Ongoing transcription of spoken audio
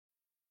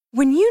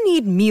When you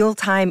need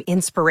mealtime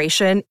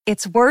inspiration,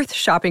 it's worth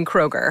shopping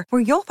Kroger,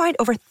 where you'll find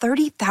over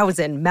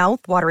 30,000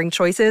 mouth-watering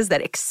choices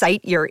that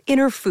excite your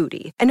inner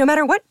foodie. And no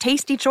matter what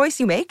tasty choice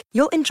you make,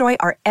 you'll enjoy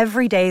our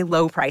everyday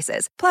low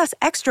prices, plus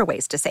extra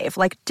ways to save,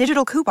 like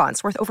digital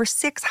coupons worth over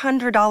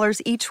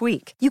 $600 each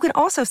week. You can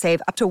also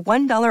save up to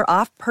 $1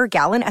 off per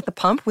gallon at the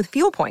pump with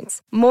fuel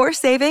points. More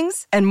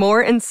savings and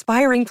more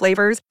inspiring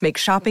flavors make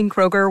shopping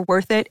Kroger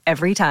worth it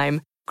every time.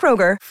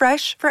 Kroger,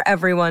 fresh for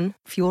everyone.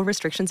 Fuel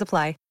restrictions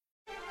apply.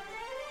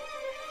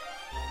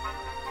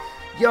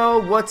 Yo,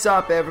 what's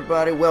up,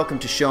 everybody? Welcome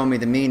to Show Me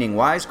the Meaning,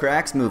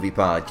 Wisecracks movie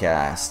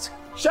podcast.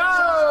 The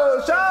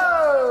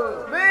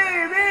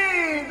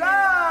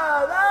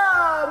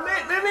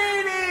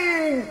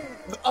meaning.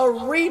 A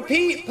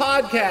repeat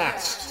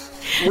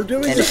podcast. We're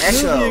doing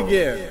this movie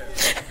again.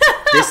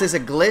 This is a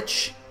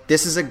glitch.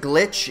 This is a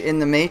glitch in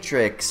the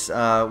Matrix.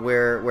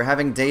 We're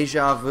having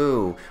deja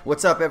vu.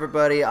 What's up,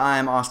 everybody?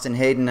 I'm Austin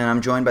Hayden, and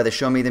I'm joined by the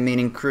Show Me the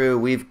Meaning crew.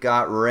 We've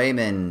got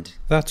Raymond.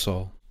 That's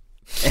all.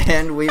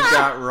 And we've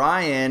got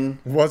Ryan.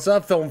 What's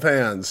up, film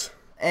fans?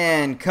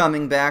 And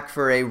coming back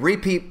for a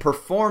repeat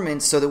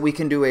performance so that we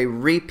can do a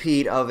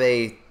repeat of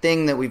a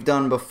thing that we've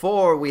done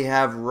before, we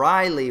have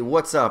Riley.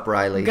 What's up,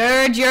 Riley?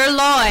 Gird your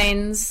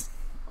loins.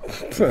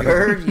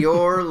 Gird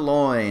your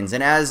loins.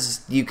 And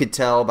as you could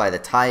tell by the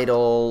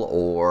title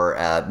or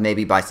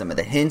maybe by some of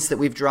the hints that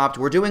we've dropped,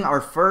 we're doing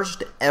our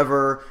first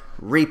ever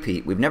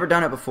repeat. We've never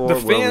done it before. The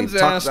fans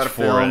we've talked asked about a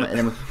for film, it.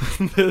 and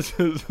then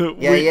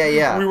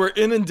Yeah. We were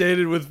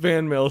inundated with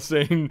fan mail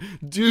saying,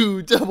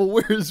 "Do Devil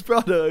Wears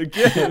Prada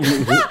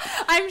again."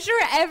 I'm sure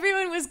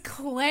everyone was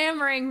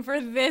clamoring for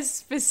this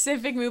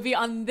specific movie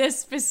on this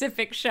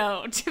specific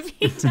show to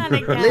be done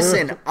again.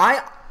 Listen,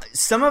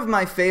 some of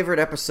my favorite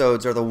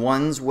episodes are the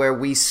ones where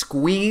we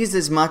squeeze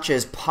as much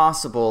as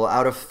possible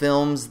out of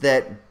films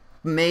that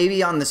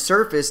maybe on the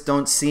surface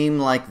don't seem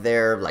like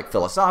they're like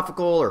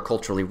philosophical or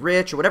culturally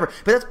rich or whatever.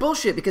 But that's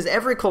bullshit because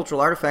every cultural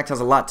artifact has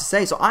a lot to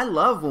say. So I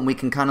love when we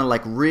can kind of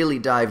like really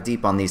dive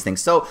deep on these things.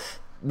 So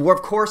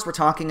of course, we're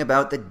talking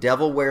about The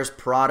Devil Wears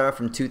Prada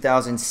from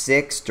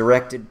 2006,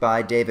 directed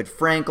by David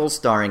Frankel,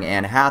 starring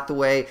Anne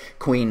Hathaway,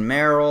 Queen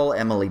Meryl,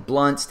 Emily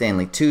Blunt,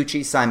 Stanley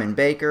Tucci, Simon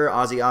Baker,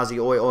 Ozzy,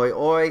 oi, oi,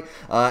 oi.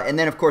 And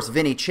then, of course,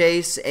 Vinny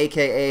Chase,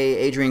 a.k.a.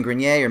 Adrian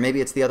Grenier, or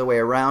maybe it's the other way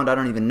around. I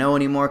don't even know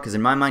anymore, because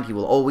in my mind, he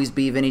will always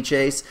be Vinny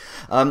Chase.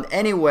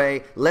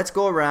 Anyway, let's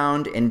go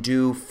around and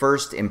do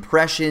first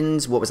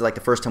impressions. What was it like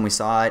the first time we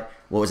saw it?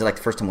 What was it like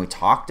the first time we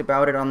talked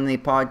about it on the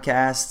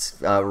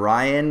podcast?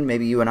 Ryan,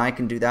 maybe you and I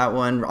can do that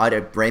one.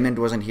 Raymond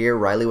wasn't here.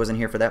 Riley wasn't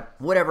here for that.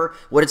 Whatever.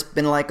 What it's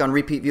been like on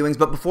repeat viewings.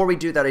 But before we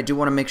do that, I do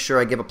want to make sure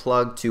I give a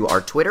plug to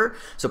our Twitter.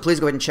 So please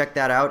go ahead and check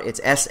that out.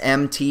 It's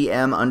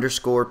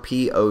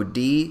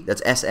SMTM_POD.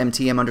 That's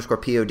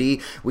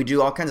SMTM_POD. We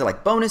do all kinds of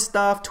like bonus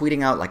stuff,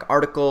 tweeting out like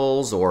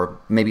articles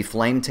or maybe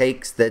flame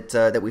takes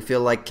that we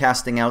feel like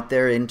casting out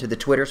there into the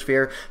Twitter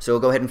sphere. So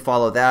go ahead and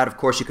follow that. Of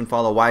course, you can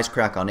follow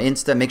Wisecrack on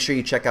Insta. Make sure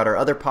you check out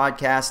our other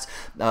podcast,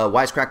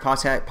 Wisecrack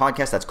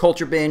podcast, that's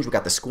Culture Binge. We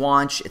got the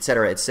Squanch,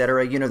 etc.,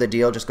 etc. You know the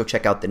deal. Just go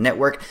check out the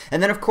network.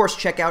 And then, of course,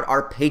 check out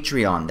our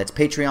Patreon. That's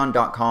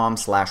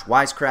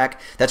patreon.com/Wisecrack.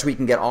 That's where you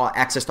can get all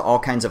access to all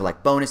kinds of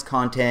like bonus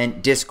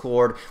content,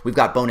 Discord. We've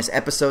got bonus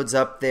episodes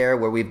up there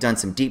where we've done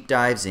some deep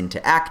dives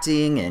into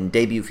acting and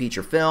debut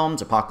feature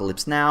films,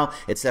 Apocalypse Now,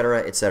 etc.,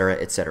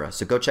 etc., etc.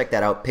 So go check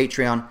that out,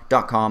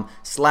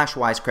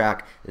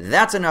 patreon.com/Wisecrack.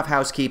 That's enough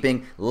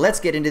housekeeping.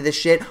 Let's get into this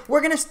shit. We're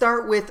gonna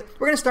start with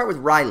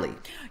Riley.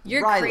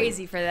 You're Riley,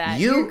 crazy for that.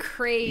 You're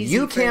crazy.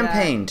 You for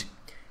campaigned. That.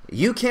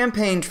 You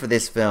campaigned for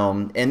this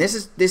film, and this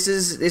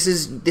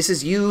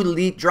is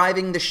you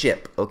driving the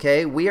ship.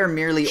 Okay, we are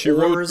merely oars in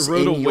your boat. She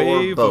wrote a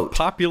wave of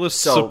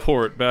populist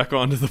support back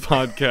onto the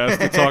podcast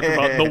to talk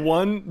about the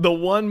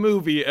one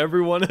movie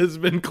everyone has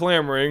been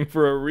clamoring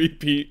for a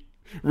repeat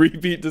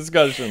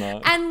discussion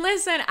on. And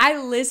listen, I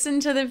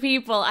listened to the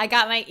people. I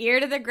got my ear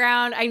to the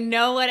ground. I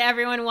know what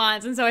everyone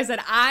wants. And so I said,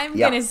 I'm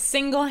going to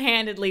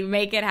single-handedly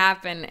make it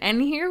happen.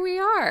 And here we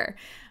are.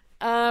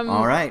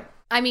 All right.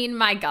 I mean,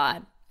 my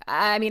God.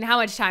 I mean, how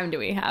much time do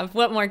we have?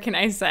 What more can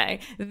I say?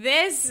 We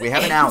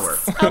have an hour.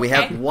 Okay. We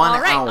have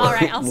 1 hour. All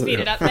right. I'll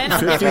speed it up then.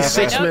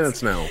 56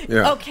 minutes now.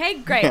 Yeah. Okay,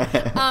 great.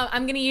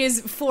 I'm going to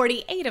use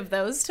 48 of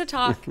those to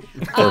talk.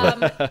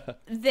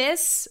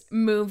 This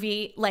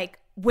movie, like,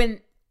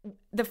 when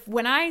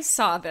I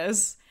saw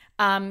this,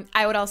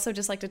 I would also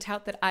just like to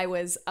tout that I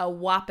was a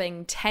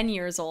whopping 10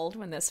 years old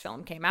when this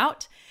film came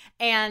out.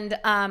 And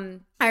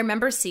I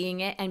remember seeing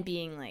it and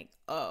being like,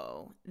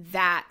 oh,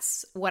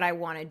 that's what I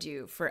want to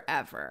do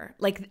forever.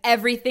 Like,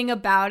 everything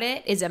about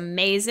it is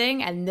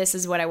amazing, and this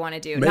is what I want to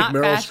do. Make Not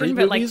Meryl fashion, Streep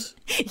but movies?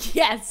 like,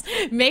 yes,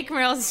 make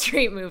Meryl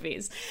Streep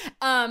movies.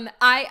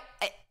 I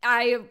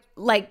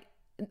like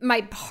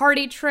my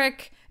party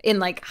trick in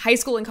like high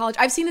school and college.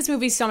 I've seen this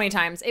movie so many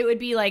times. It would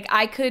be like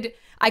I could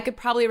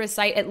probably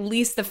recite at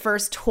least the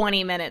first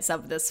 20 minutes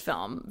of this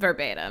film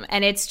verbatim.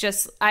 And it's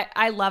just,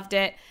 I loved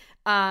it.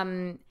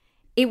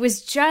 It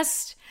was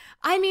just,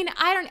 I mean,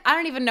 I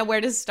don't even know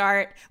where to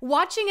start.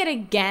 Watching it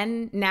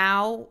again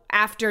now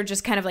after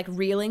just kind of like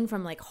reeling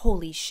from like,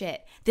 holy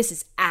shit, this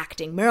is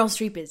acting. Meryl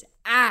Streep is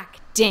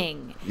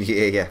acting.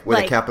 Yeah, with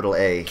like, a capital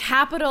A.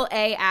 Capital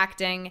A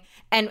acting.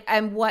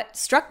 And what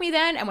struck me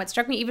then and what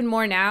struck me even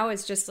more now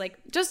is just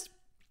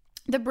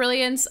the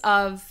brilliance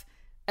of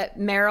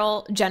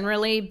Meryl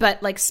generally,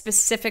 but like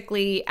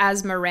specifically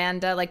as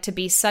Miranda, like to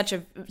be such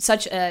a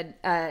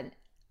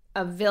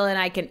villain,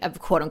 a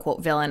quote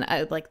unquote villain,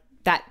 like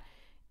that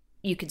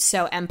you could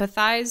so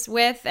empathize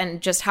with,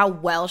 and just how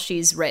well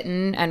she's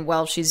written and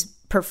well she's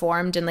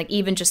performed, and like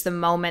even just the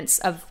moments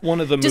of one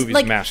of the movie's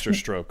like, master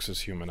strokes is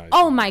humanizing.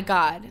 Oh my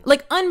god,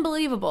 like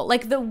unbelievable,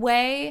 like the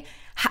way.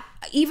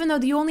 Even though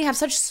you only have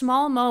such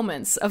small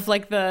moments of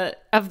like the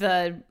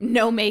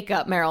no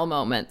makeup Meryl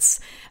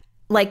moments,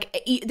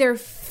 like they're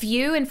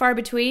few and far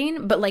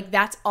between, but like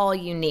that's all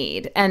you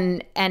need,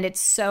 and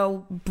it's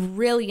so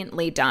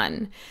brilliantly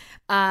done.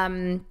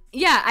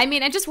 Yeah, I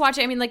mean, and just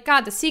watching, I mean, like,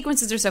 God, the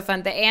sequences are so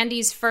fun. The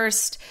Andy's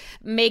first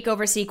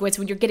makeover sequence,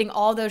 when you're getting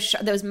all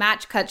those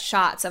match cut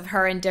shots of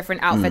her in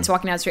different outfits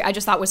walking down the street, I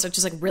just thought was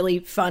just like really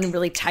fun,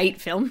 really tight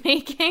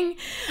filmmaking.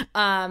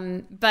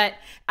 But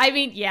I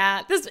mean,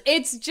 yeah, this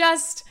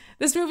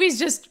movie's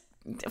just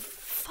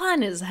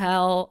fun as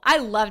hell. I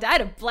loved it. I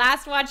had a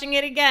blast watching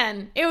it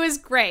again. It was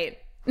great.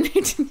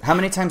 How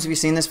many times have you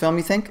seen this film,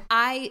 you think?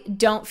 I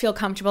don't feel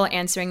comfortable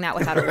answering that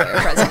without a lawyer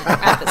present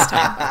at this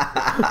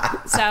time.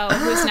 So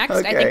who's next?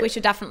 Okay. I think we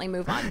should definitely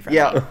move on from me.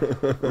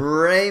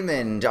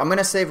 Raymond. I'm going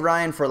to save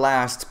Ryan for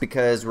last,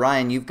 because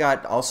Ryan, you've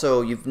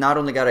not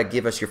only got to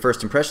give us your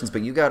first impressions,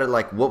 but you got to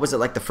like, what was it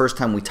like the first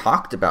time we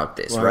talked about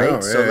this, right?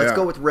 Let's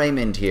go with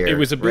Raymond here. It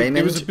was a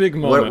big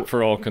moment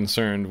for all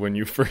concerned when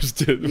you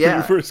first when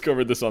you first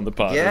covered this on the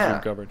pod. Yeah,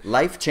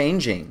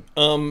 life-changing.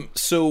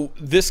 So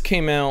this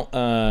came out,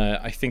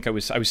 I think I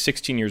was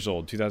 16 years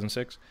old,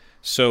 2006.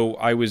 So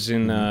I was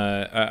in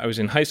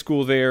high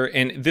school there,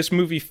 and this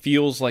movie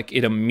feels like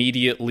it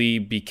immediately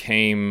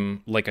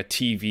became like a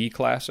TV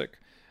classic.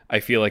 I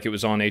feel like it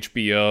was on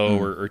HBO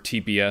or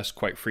TBS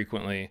quite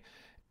frequently.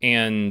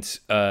 And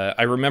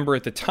I remember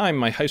at the time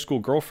my high school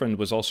girlfriend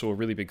was also a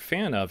really big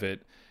fan of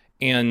it,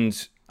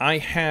 and I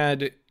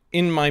had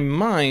in my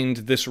mind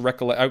this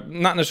not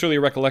necessarily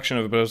a recollection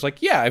of it, but I was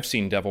like, yeah, I've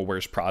seen Devil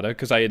Wears Prada,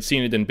 because I had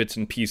seen it in bits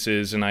and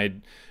pieces, and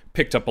I'd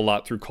picked up a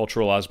lot through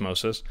cultural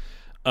osmosis.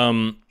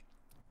 And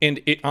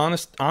it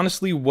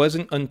honestly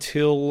wasn't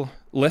until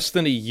less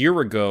than a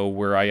year ago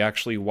where I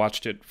actually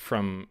watched it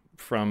from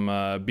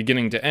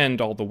beginning to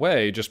end all the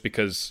way, just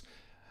because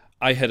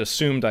I had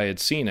assumed I had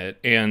seen it.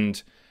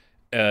 And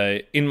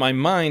in my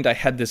mind, I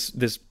had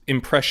this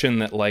impression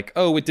that like,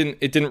 oh, it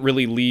didn't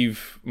really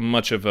leave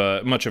much of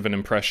an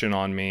impression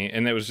on me,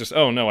 and it was just,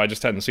 oh no, I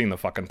just hadn't seen the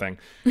fucking thing.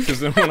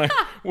 Because then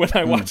when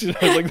I watched it,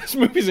 I was like, this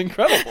movie's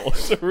incredible.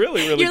 It's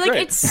really really. You're great.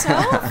 Like, it's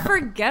so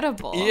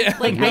forgettable. Yeah,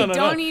 like I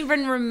don't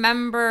even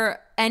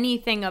remember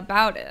anything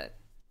about it.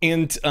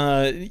 And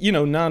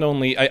not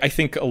only I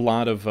think a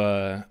lot of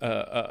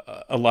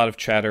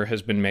chatter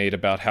has been made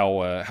about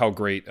how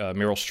great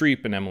Meryl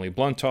Streep and Emily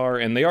Blunt are,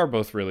 and they are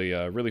both really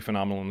really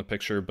phenomenal in the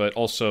picture. But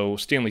also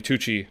Stanley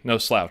Tucci, no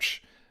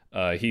slouch.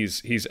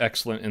 He's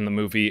excellent in the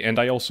movie, and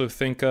I also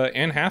think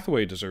Anne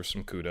Hathaway deserves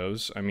some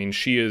kudos. I mean,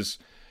 she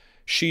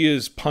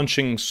is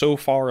punching so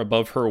far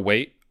above her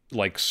weight,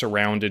 like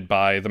surrounded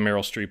by the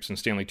Meryl Streeps and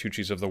Stanley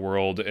Tucci's of the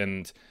world,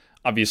 and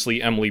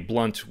obviously Emily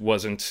Blunt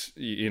wasn't,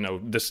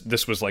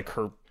 this was like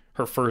her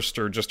first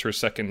or just her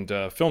second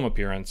film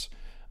appearance.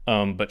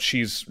 But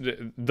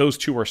those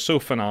two are so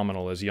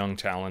phenomenal as young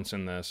talents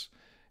in this.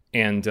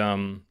 And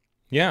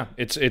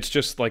it's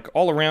just like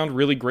all around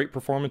really great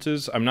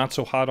performances. I'm not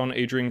so hot on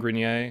Adrian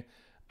Grenier.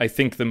 I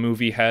think the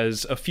movie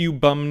has a few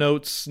bum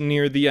notes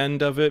near the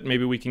end of it.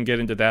 Maybe we can get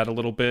into that a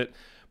little bit.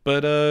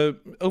 But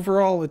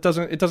overall, it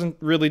doesn't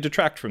really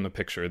detract from the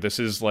picture. This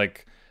is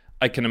like,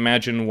 I can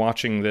imagine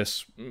watching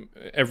this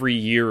every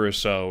year or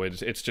so. It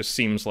just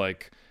seems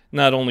like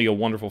not only a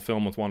wonderful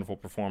film with wonderful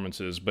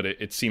performances, but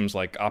it seems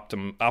like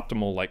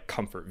optimal like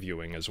comfort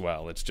viewing as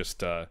well. It's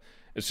just a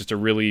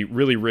really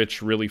really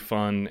rich, really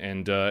fun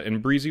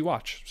and breezy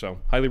watch. So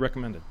highly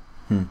recommended.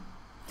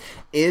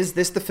 Is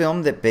this the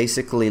film that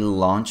basically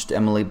launched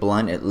Emily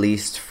Blunt, at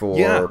least for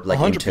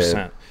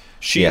 100%?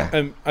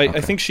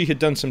 I think she had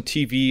done some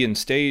TV and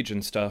stage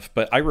and stuff,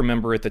 but I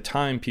remember at the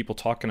time people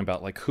talking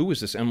about like, who is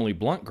this Emily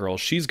Blunt girl?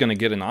 She's going to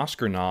get an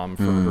Oscar nom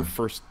for her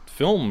first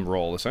film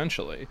role,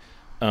 essentially.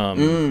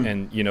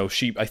 And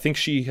I think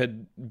she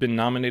had been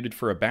nominated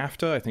for a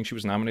BAFTA. I think she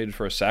was nominated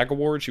for a SAG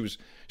Award. She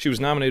was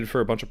nominated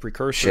for a bunch of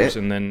precursors,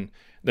 and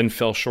then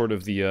fell short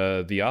of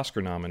the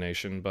Oscar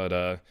nomination.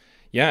 But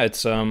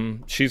it's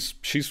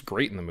she's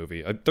great in the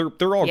movie.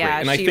 They're all great.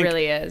 And she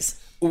really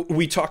is.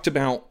 We talked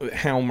about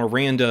how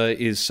Miranda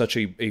is such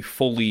a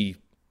fully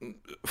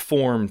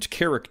formed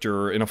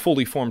character and a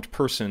fully formed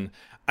person.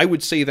 I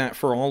would say that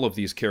for all of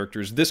these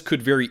characters, this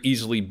could very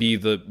easily be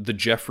the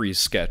Jeffries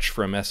sketch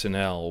from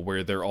SNL,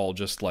 where they're all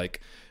just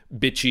like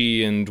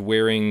bitchy and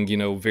wearing,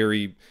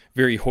 very,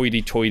 very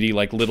hoity-toity,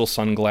 like little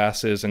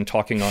sunglasses and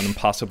talking on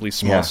impossibly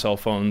small cell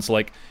phones.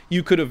 Like,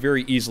 you could have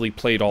very easily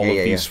played all of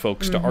these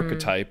folks to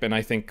archetype. And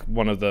I think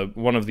one of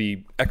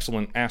the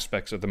excellent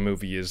aspects of the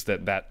movie is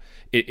that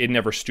it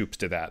never stoops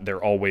to that.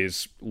 They're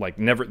always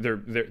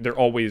they're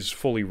always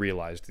fully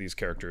realized, these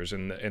characters,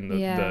 and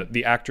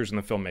the actors and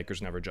the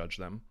filmmakers never judge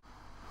them.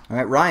 All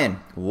right, Ryan,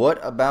 what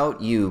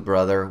about you,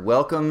 brother?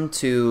 Welcome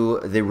to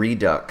the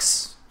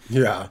Redux.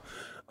 Yeah.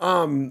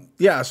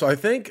 So I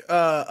think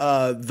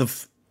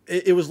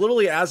it was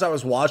literally as I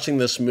was watching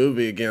this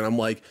movie again, I'm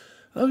like,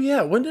 oh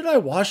yeah, when did I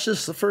watch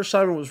this the first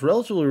time? It was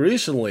relatively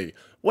recently.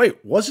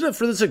 Wait, wasn't it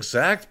for this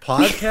exact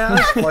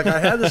podcast? Like, I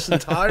had this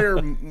entire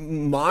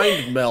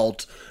mind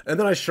melt, and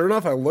then sure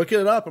enough, I look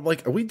it up. I'm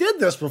like, we did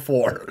this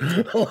before.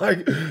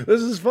 Like, this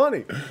is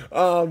funny.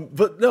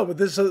 But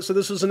this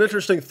was an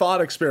interesting thought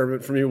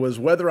experiment for me, was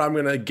whether I'm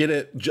going to get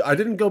it. I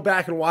didn't go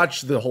back and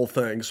watch the whole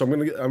thing, so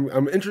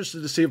I'm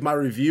interested to see if my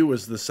review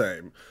is the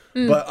same.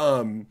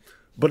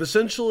 But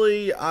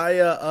essentially,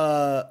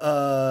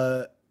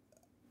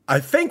 I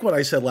think what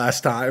I said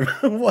last time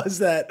was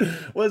that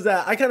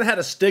I kind of had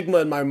a stigma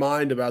in my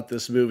mind about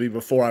this movie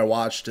before I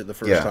watched it the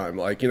first time.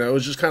 Like, it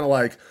was just kind of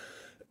like,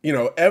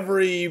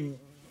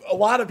 a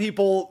lot of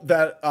people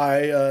that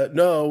I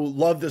know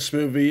love this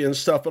movie and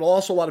stuff, but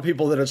also a lot of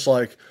people that it's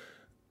like,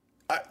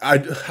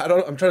 I'm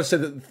trying to say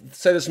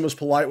this in the most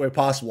polite way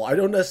possible. I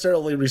don't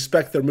necessarily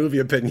respect their movie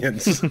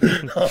opinions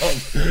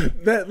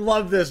that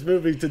love this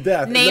movie to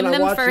death. Name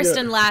them first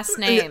and last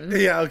name.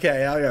 Yeah, okay.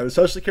 The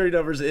Social Security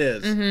numbers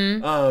is.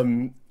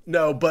 Mm-hmm.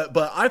 No, but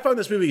I found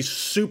this movie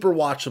super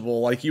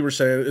watchable. Like you were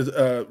saying,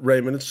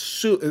 Raymond,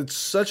 it's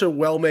such a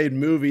well-made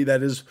movie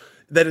that is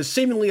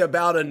seemingly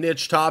about a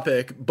niche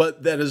topic,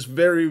 but that is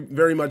very,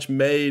 very much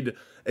made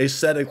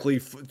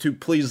aesthetically to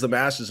please the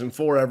masses and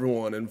for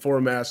everyone and for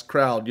a mass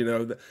crowd.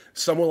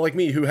 Someone like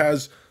me who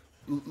has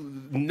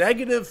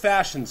negative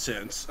fashion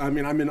sense. I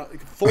mean, I'm in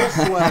full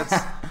sweats.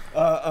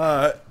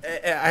 I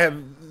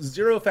have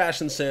zero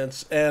fashion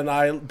sense,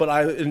 but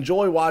I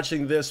enjoy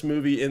watching this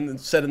movie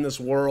set in this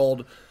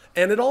world.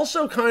 And it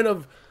also kind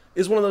of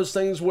is one of those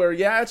things where,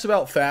 it's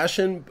about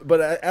fashion, but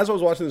as I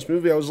was watching this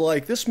movie, I was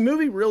like, this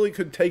movie really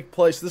could take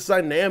place, this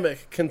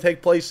dynamic can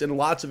take place in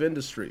lots of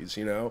industries,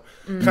 kind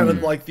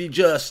of like the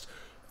just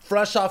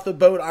fresh off the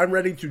boat, I'm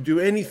ready to do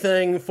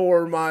anything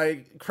for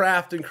my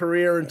craft and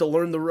career and to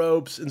learn the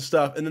ropes and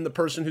stuff. And then the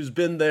person who's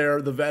been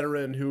there, the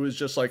veteran, who is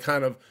just like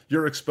kind of,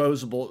 you're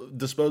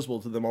disposable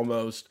to them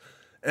almost.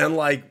 And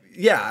like,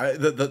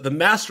 the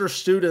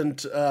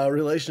master-student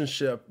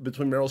relationship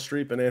between Meryl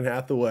Streep and Anne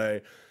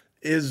Hathaway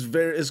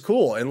is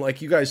cool. And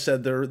like you guys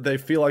said, they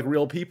feel like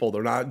real people.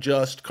 They're not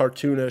just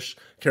cartoonish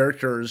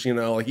characters,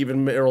 like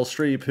even Meryl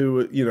Streep,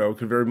 who,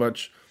 could very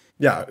much,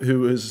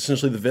 who is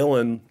essentially the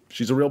villain.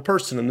 She's a real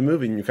person in the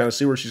movie, and you kind of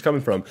see where she's coming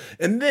from.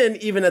 And then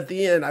even at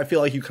the end, I feel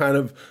like you kind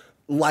of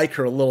like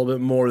her a little bit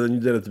more than you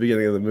did at the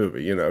beginning of the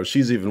movie.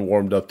 She's even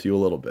warmed up to you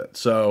a little bit.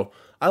 So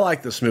I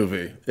like this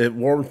movie. It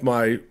warmed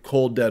my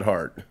cold, dead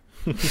heart.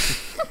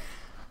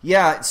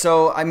 Yeah,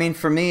 so I mean,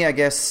 for me, I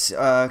guess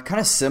kind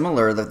of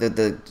similar.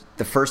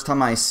 The first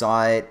time I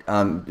saw it,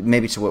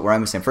 maybe to what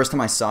Ryan was saying, first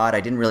time I saw it,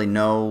 I didn't really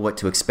know what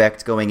to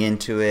expect going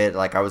into it.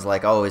 Like, I was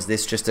like, oh, is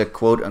this just a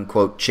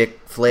quote-unquote chick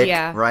flick,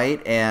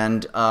 right?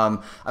 And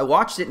I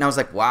watched it, and I was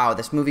like, wow,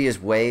 this movie is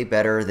way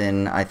better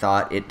than I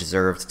thought it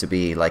deserved to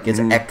be. Like, it's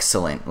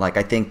excellent. Like,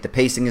 I think the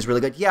pacing is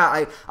really good.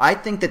 Yeah, I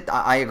think that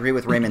I agree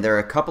with Raymond. There are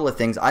a couple of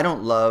things. I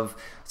don't love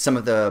some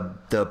of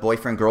the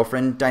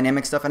boyfriend-girlfriend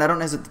dynamic stuff, and I don't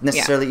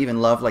necessarily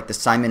even love, like, the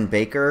Simon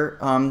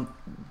Baker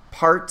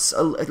parts.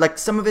 Like,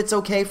 some of it's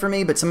okay for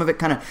me, but some of it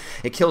kind of,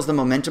 it kills the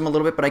momentum a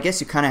little bit. But I guess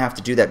you kind of have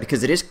to do that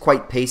because it is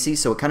quite pacey,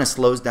 so it kind of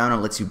slows down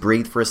and lets you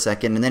breathe for a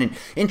second, and then it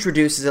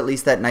introduces at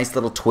least that nice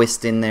little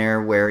twist in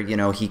there where,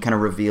 he kind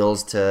of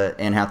reveals to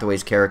Anne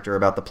Hathaway's character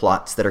about the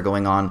plots that are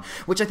going on,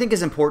 which I think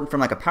is important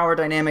from like a power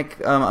dynamic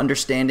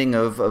understanding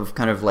of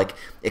kind of like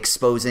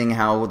exposing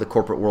how the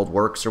corporate world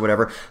works or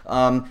whatever.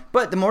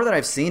 But the more that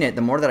I've seen it,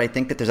 the more that I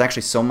think that there's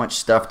actually so much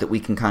stuff that we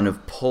can kind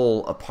of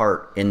pull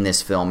apart in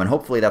this film, and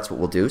hopefully that's what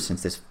we'll do,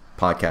 since this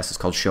podcast is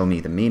called Show Me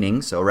the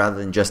Meaning. So rather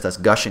than just us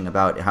gushing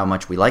about how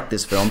much we like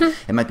this film,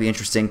 it might be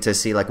interesting to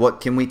see, like,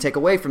 what can we take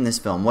away from this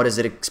film? What is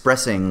it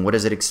expressing? What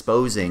is it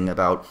exposing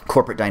about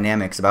corporate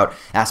dynamics, about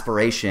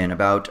aspiration,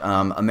 about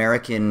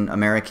American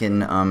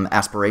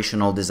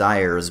aspirational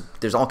desires?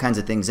 There's all kinds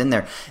of things in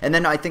there. And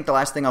then I think the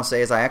last thing I'll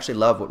say is I actually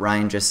love what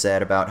Ryan just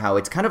said about how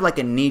it's kind of like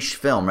a niche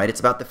film, right? It's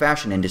about the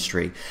fashion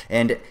industry.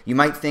 And you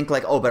might think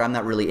like, oh, but I'm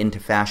not really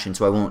into fashion,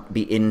 so I won't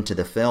be into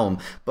the film.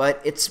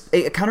 But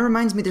it kind of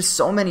reminds me, there's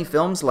so many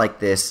films like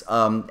this,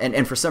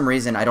 and for some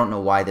reason, I don't know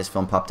why this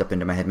film popped up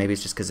into my head. Maybe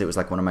it's just because it was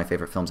like one of my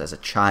favorite films as a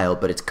child,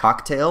 but it's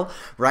Cocktail,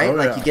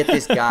 right? You get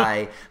this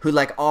guy who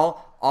like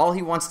all all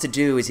he wants to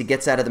do is he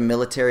gets out of the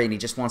military and he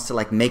just wants to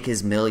like make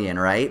his million,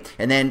 right?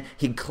 And then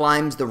he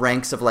climbs the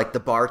ranks of like the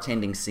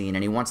bartending scene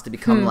and he wants to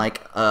become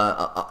like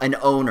an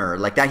owner,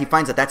 like that. He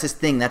finds that that's his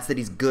thing. That's what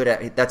he's good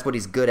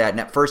at. And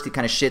at first he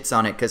kind of shits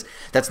on it because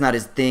that's not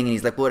his thing, and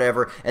he's like,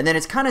 whatever. And then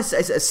it's kind of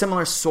a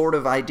similar sort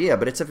of idea,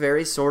 but it's a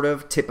very sort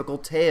of typical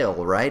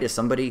tale, right? As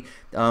somebody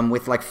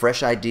with like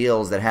fresh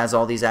ideals that has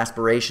all these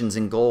aspirations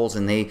and goals,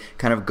 and they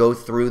kind of go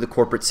through the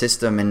corporate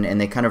system and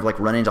they kind of like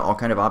run into all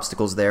kind of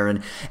obstacles there.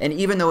 And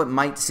even though it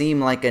might seem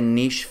like a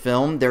niche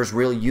film, there's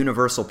real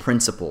universal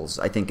principles,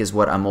 I think, is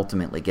what I'm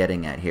ultimately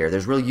getting at here.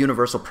 There's real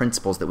universal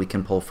principles that we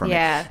can pull from it.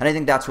 And I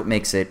think that's what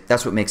makes it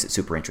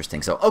super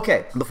interesting. So,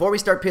 okay, before we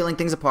start peeling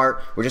things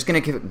apart, we're just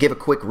going to give a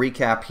quick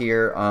recap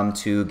here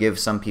to give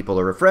some people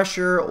a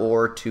refresher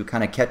or to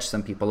kind of catch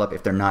some people up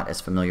if they're not as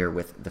familiar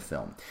with the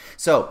film.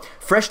 So,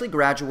 freshly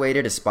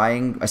graduated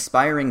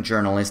aspiring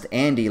journalist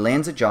Andy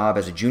lands a job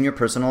as a junior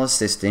personal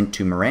assistant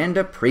to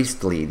Miranda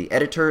Priestley, the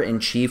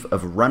editor-in-chief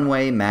of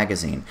Runway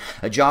magazine,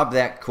 a job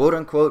that,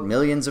 quote-unquote,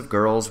 millions of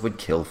girls would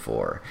kill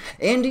for.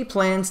 Andy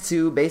plans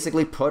to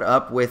basically put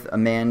up with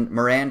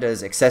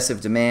Miranda's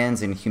excessive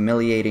demands and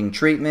humiliating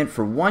treatment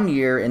for 1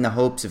 year in the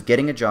hopes of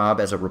getting a job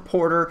as a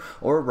reporter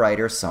or a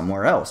writer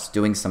somewhere else,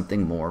 doing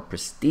something more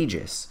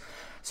prestigious.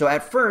 So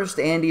at first,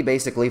 Andy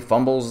basically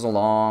fumbles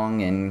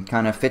along and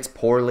kind of fits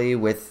poorly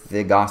with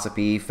the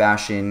gossipy,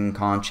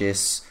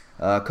 fashion-conscious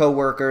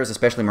co-workers,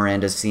 especially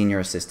Miranda's senior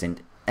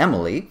assistant,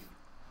 Emily.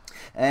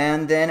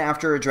 And then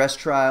after a dress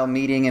trial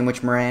meeting in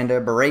which Miranda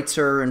berates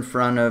her in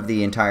front of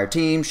the entire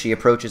team, she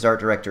approaches art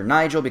director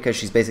Nigel because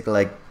she's basically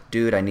like,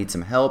 dude, I need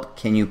some help.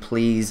 Can you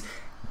please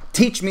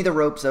teach me the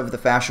ropes of the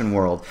fashion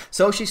world?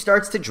 So she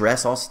starts to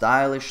dress all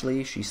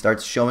stylishly. She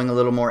starts showing a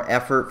little more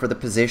effort for the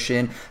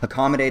position,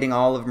 accommodating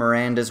all of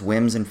Miranda's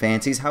whims and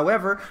fancies.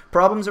 However,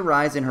 problems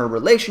arise in her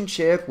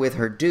relationship with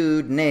her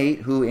dude,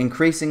 Nate, who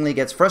increasingly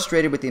gets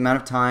frustrated with the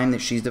amount of time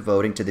that she's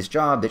devoting to this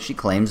job that she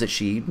claims that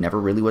she never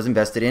really was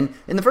invested in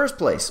the first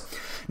place.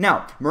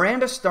 Now,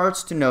 Miranda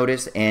starts to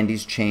notice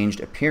Andy's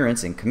changed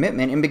appearance and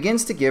commitment and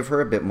begins to give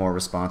her a bit more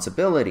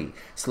responsibility.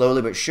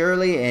 Slowly but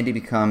surely, Andy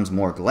becomes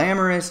more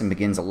glamorous and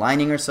begins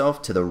aligning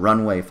herself to the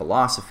runway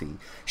philosophy.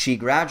 She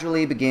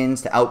gradually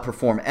begins to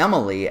outperform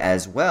Emily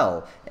as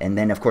well. And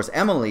then, of course,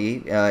 Emily,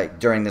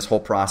 during this whole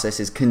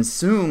process, is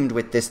consumed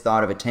with this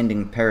thought of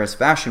attending Paris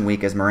Fashion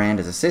Week as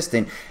Miranda's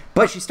assistant,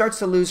 but she starts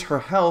to lose her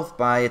health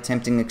by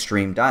attempting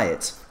extreme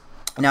diets.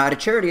 Now, at a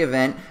charity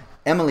event,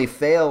 Emily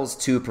fails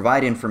to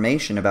provide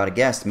information about a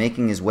guest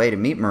making his way to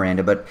meet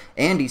Miranda, but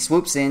Andy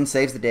swoops in,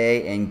 saves the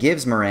day, and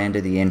gives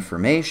Miranda the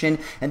information,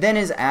 and then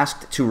is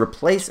asked to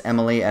replace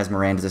Emily as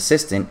Miranda's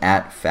assistant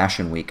at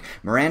Fashion Week.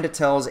 Miranda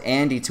tells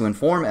Andy to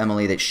inform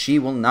Emily that she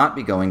will not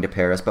be going to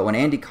Paris, but when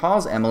Andy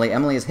calls Emily,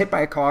 Emily is hit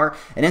by a car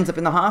and ends up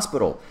in the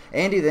hospital.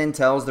 Andy then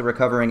tells the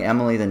recovering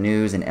Emily the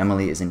news, and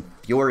Emily is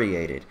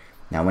infuriated.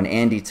 Now, when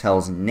Andy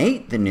tells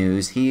Nate the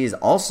news, he is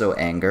also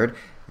angered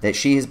that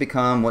she has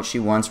become what she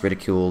once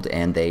ridiculed,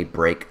 and they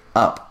break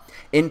up.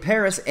 In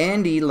Paris,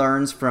 Andy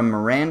learns from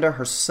Miranda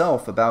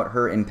herself about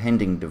her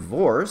impending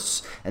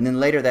divorce, and then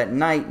later that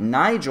night,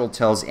 Nigel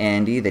tells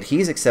Andy that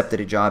he's accepted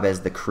a job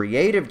as the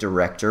creative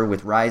director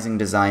with rising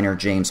designer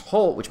James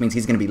Holt, which means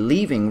he's going to be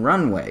leaving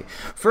Runway.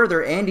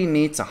 Further, Andy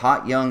meets a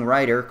hot young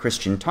writer,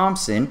 Christian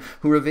Thompson,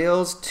 who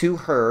reveals to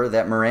her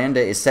that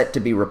Miranda is set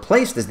to be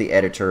replaced as the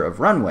editor of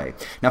Runway.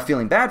 Now,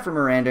 feeling bad for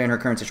Miranda in her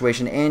current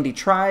situation, Andy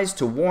tries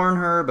to warn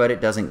her, but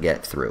it doesn't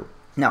get through.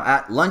 Now,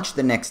 at lunch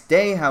the next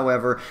day,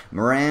 however,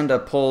 Miranda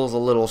pulls a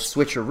little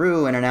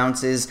switcheroo and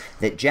announces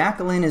that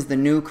Jacqueline is the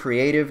new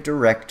creative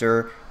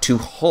director to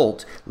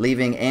Holt,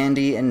 leaving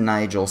Andy and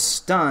Nigel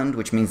stunned,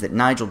 which means that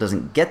Nigel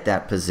doesn't get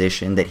that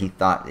position that he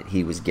thought that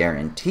he was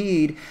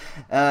guaranteed.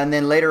 And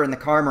then later in the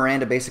car,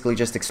 Miranda basically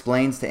just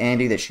explains to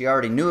Andy that she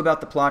already knew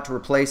about the plot to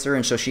replace her,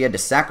 and so she had to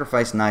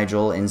sacrifice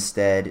Nigel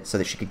instead so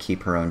that she could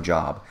keep her own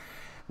job.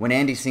 When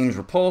Andy seems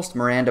repulsed,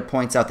 Miranda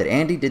points out that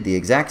Andy did the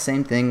exact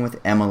same thing with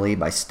Emily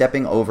by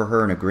stepping over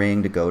her and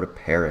agreeing to go to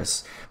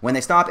Paris. When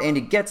they stop, Andy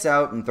gets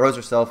out and throws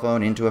her cell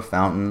phone into a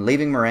fountain,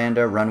 leaving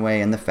Miranda,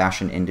 Runway, and the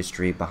fashion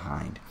industry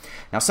behind.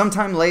 Now,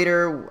 sometime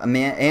later,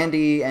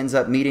 Andy ends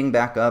up meeting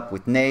back up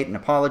with Nate and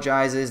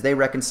apologizes. They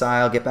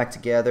reconcile, get back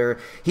together.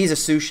 He's a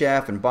sous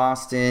chef in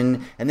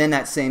Boston. And then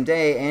that same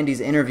day,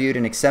 Andy's interviewed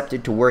and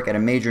accepted to work at a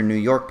major New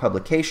York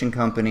publication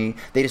company.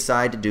 They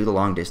decide to do the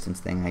long-distance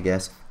thing, I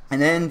guess.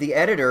 And then the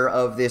editor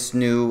of this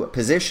new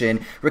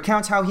position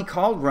recounts how he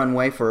called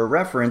Runway for a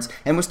reference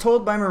and was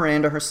told by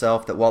Miranda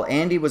herself that while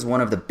Andy was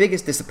one of the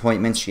biggest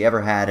disappointments she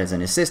ever had as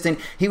an assistant,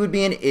 he would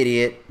be an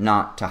idiot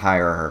not to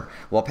hire her.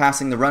 While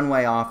passing the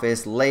Runway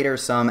office later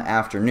some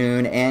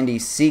afternoon, Andy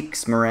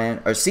sees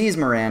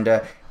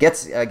Miranda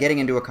getting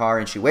into a car,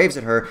 and she waves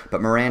at her,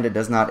 but Miranda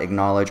does not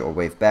acknowledge or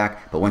wave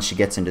back. But once she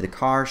gets into the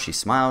car, she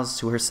smiles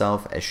to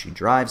herself as she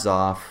drives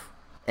off.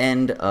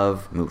 End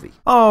of movie.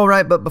 All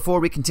right, but before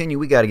we continue,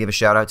 we got to give a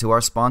shout out to our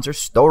sponsor,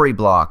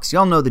 Storyblocks.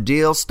 Y'all know the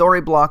deal.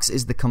 Storyblocks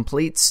is the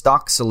complete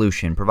stock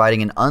solution,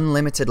 providing an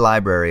unlimited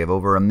library of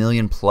over 1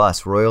 million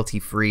plus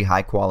royalty-free,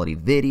 high-quality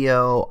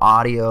video,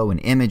 audio, and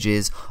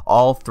images,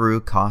 all through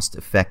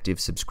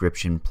cost-effective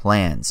subscription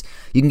plans.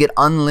 You can get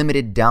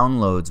unlimited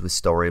downloads with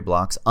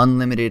Storyblocks.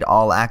 Unlimited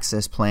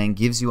all-access plan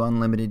gives you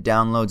unlimited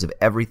downloads of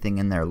everything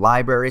in their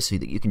library so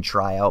that you can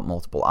try out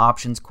multiple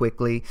options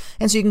quickly,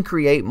 and so you can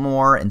create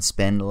more and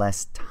spend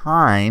less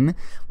time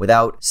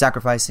without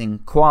sacrificing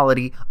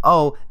quality.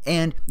 Oh,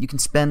 and you can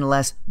spend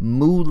less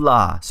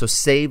moolah, so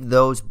save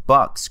those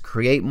bucks.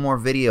 Create more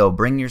video,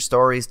 bring your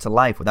stories to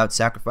life without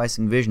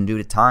sacrificing vision due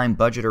to time,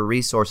 budget, or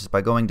resources by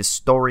going to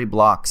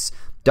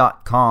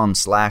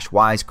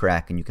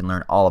storyblocks.com/wisecrack, and you can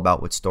learn all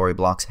about what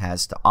Storyblocks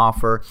has to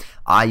offer.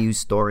 I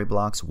use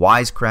Storyblocks.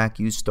 Wisecrack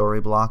use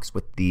Storyblocks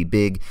with the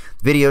big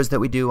videos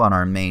that we do on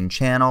our main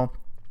channel.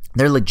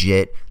 They're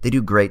legit. They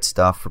do great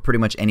stuff for pretty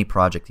much any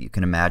project that you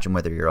can imagine,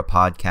 whether you're a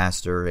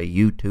podcaster, a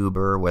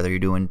YouTuber, whether you're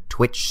doing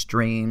Twitch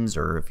streams,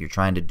 or if you're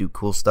trying to do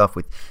cool stuff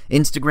with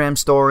Instagram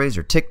stories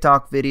or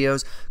TikTok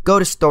videos. Go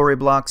to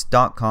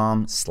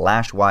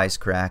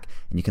storyblocks.com/wisecrack,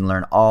 and you can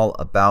learn all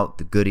about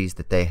the goodies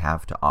that they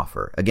have to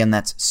offer. Again,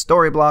 that's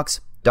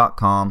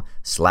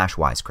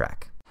storyblocks.com/wisecrack.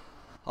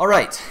 All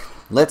right,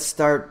 let's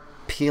start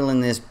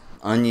peeling this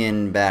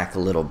onion back a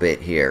little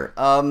bit here.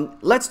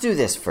 Let's do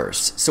this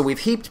first. So we've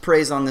heaped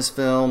praise on this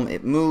film.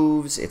 It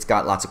moves. It's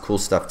got lots of cool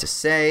stuff to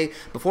say.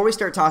 Before we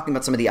start talking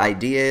about some of the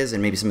ideas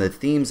and maybe some of the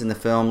themes in the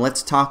film,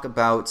 let's talk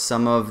about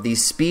some of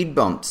these speed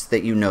bumps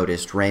that you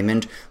noticed,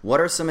 Raymond.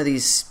 What are some of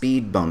these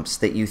speed bumps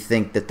that you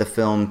think that the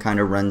film kind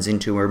of runs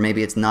into, or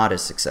maybe it's not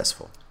as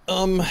successful?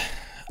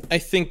 I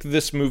think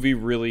this movie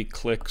really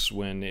clicks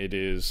when it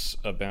is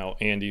about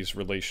Andy's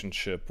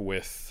relationship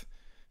with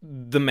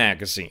the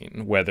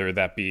magazine, whether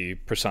that be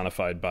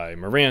personified by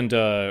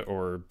Miranda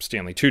or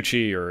Stanley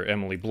Tucci or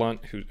Emily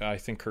Blunt, who I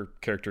think her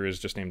character is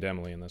just named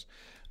Emily in this.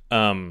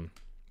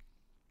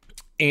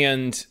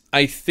 And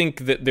I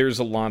think that there's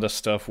a lot of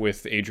stuff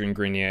with Adrian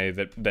Grenier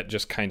that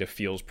just kind of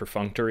feels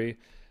perfunctory.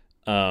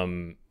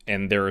 And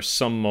there are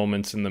some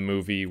moments in the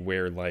movie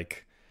where,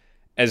 like,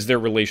 as their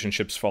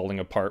relationship's falling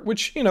apart,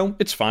 which, you know,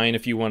 it's fine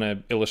if you want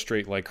to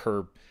illustrate, like,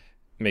 her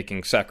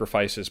making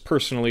sacrifices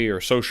personally or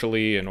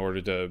socially in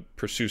order to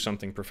pursue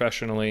something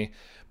professionally,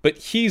 but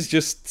he's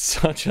just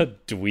such a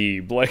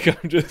dweeb. Like,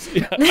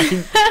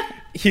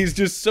 he's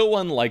just so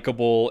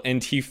unlikable,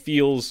 and he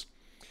feels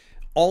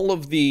all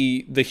of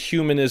the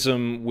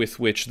humanism with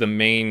which the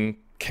main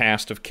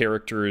cast of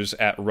characters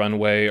at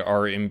Runway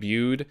are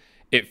imbued.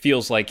 It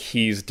feels like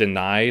he's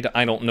denied.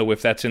 I don't know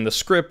if that's in the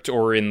script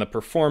or in the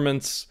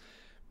performance.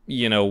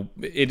 You know,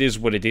 it is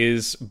what it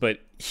is, but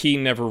he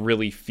never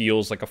really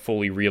feels like a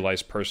fully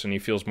realized person. He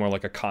feels more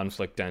like a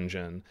conflict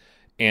engine.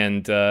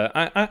 And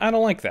I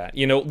don't like that.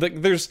 You know,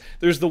 there's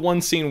the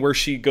one scene where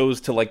she goes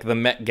to, like, the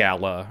Met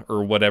Gala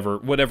or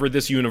whatever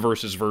this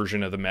universe's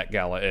version of the Met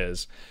Gala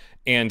is.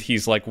 And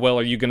he's like, well,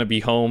 are you going to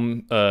be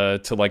home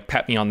to, like,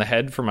 pat me on the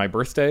head for my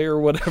birthday or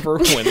whatever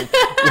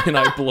when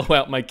I blow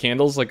out my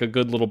candles like a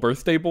good little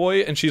birthday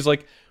boy? And she's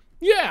like,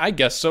 yeah, I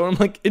guess so. I'm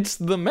like, it's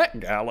the Met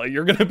Gala.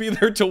 You're going to be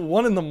there till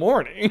 1 a.m.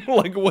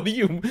 Like,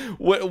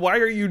 why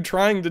are you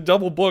trying to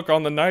double book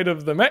on the night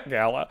of the Met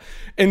Gala?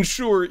 And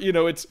sure, you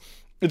know, it's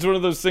one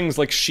of those things,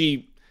 like,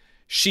 she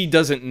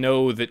doesn't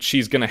know that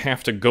she's going to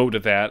have to go to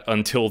that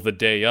until the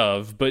day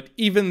of. But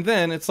even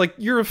then, it's like,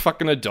 you're a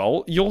fucking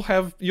adult. You'll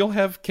have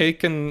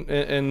cake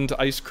and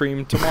ice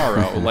cream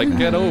tomorrow. Like,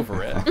 get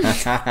over it.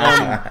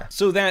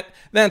 So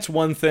that's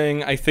one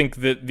thing. I think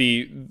that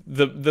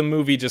the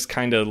movie just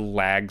kind of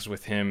lags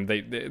with him.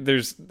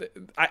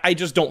 I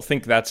just don't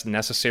think that's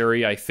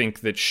necessary. I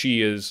think that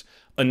she is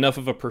enough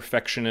of a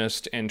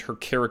perfectionist, and her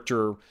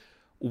character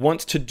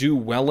wants to do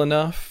well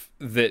enough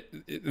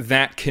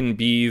that can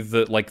be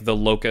the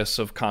locus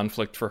of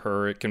conflict for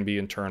her. It can be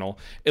internal,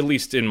 at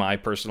least in my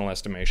personal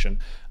estimation.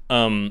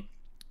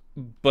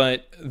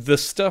 But the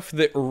stuff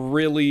that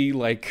really,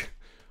 like,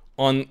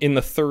 in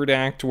the third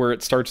act where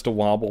it starts to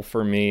wobble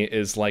for me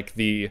is, like,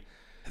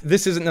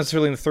 this isn't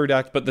necessarily in the third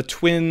act, but the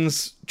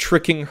twins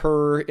tricking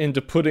her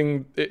into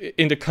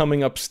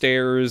coming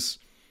upstairs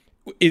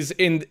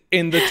and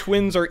the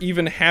twins are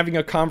even having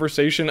a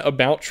conversation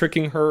about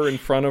tricking her in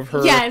front of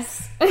her.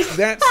 Yes.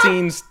 That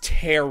scene's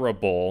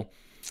terrible.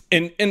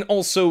 And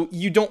also,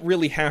 you don't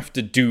really have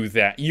to do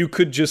that. You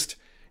could just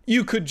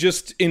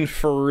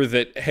infer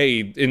that,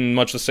 hey, in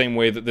much the same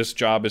way that this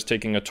job is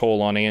taking a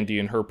toll on Andy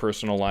in her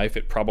personal life,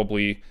 it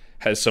probably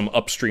has some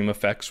upstream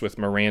effects with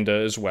Miranda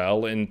as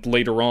well. And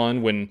later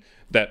on, when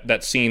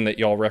that scene that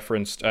y'all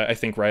referenced, I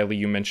think, Riley,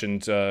 you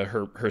mentioned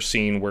her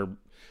scene where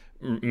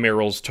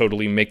Meryl's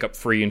totally makeup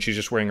free and she's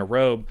just wearing a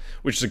robe,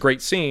 which is a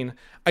great scene.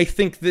 I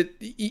think that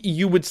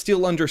you would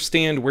still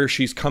understand where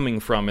she's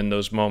coming from in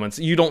those moments.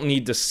 You don't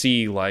need to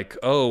see, like,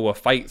 oh, a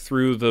fight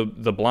through the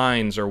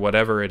blinds or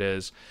whatever it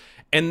is.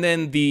 And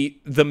then the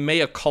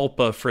mea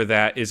culpa for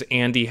that is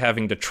Andy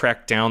having to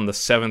track down the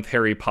 7th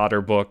Harry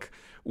Potter book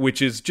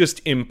which is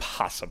just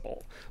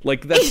impossible.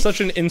 Like, that's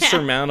such an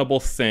insurmountable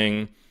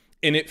thing,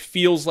 and it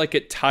feels like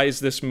it ties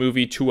this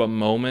movie to a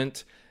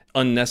moment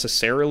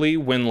unnecessarily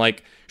when,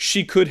 like,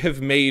 she could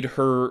have made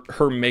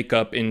her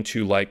makeup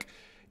into, like,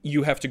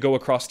 you have to go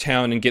across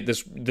town and get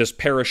this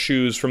pair of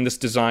shoes from this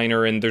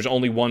designer, and there's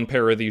only one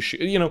pair of these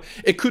shoes. You know,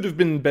 it could have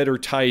been better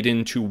tied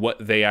into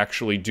what they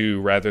actually do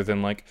rather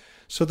than, like,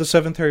 so the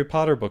 7th Harry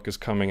Potter book is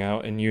coming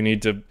out, and you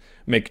need to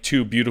make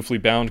 2 beautifully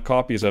bound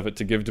copies of it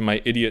to give to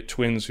my idiot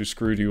twins who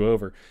screwed you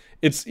over.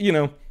 It's, you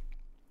know,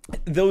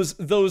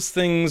 those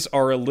things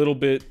are a little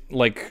bit,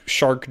 like,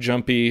 shark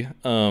jumpy,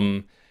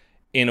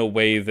 in a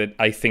way that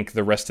I think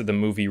the rest of the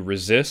movie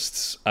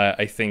resists.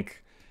 I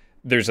think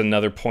there's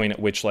another point at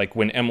which, like,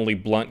 when Emily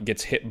Blunt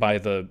gets hit by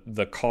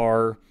the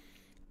car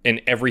and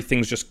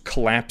everything's just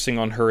collapsing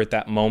on her at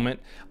that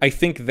moment, I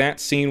think that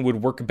scene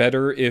would work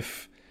better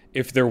if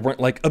there weren't,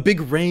 like, a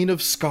big rain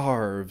of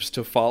scarves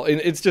to fall.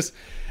 And it's just,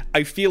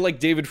 I feel like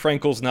David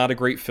Frankel's not a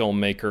great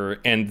filmmaker,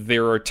 and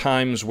there are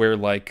times where,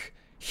 like,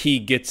 he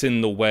gets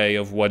in the way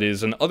of what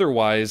is an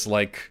otherwise,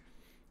 like,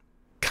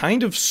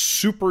 kind of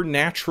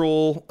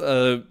supernatural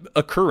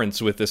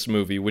occurrence with this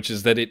movie, which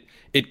is that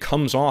it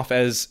comes off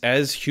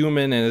as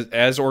human and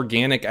as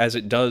organic as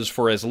it does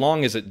for as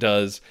long as it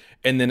does,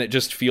 and then it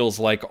just feels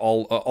like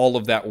all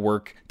of that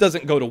work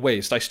doesn't go to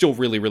waste. I still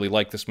really, really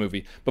like this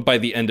movie, but by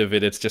the end of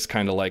it, it's just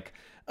kind of like,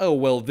 oh,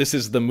 well, this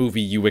is the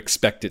movie you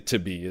expect it to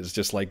be, is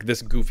just like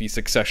this goofy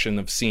succession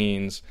of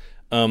scenes.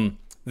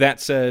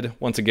 That said,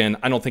 once again,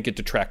 I don't think it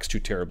detracts too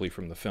terribly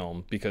from the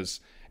film, because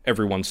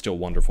everyone's still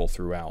wonderful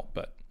throughout,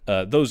 but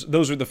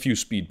those are the few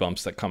speed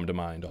bumps that come to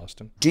mind,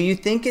 Austin. Do you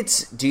think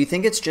it's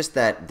just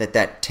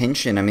that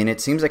tension? I mean,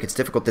 it seems like it's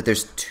difficult that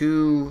there's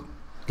two,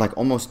 like,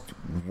 almost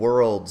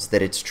worlds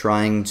that it's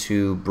trying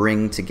to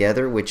bring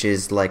together, which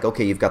is like,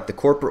 okay, you've got the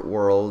corporate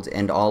world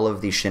and all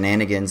of the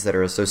shenanigans that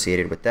are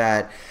associated with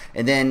that,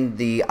 and then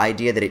the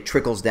idea that it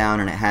trickles down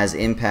and it has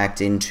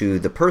impact into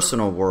the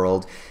personal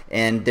world.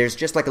 And there's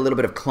just like a little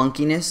bit of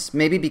clunkiness,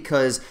 maybe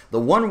because the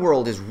one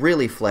world is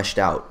really fleshed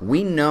out.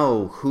 We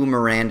know who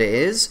Miranda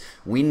is.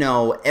 We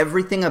know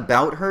everything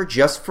about her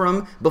just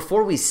from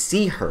before we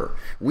see her.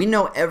 We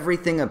know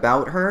everything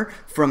about her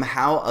from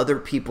how other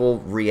people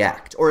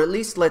react. Or at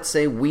least, let's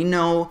say, we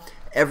know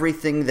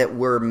everything that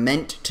we're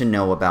meant to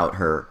know about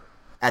her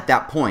at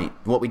that point.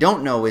 What we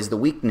don't know is the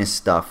weakness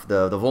stuff,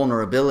 the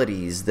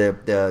vulnerabilities,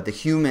 the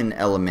human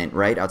element,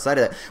 right, outside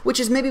of that, which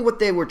is maybe what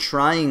they were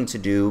trying to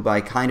do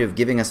by kind of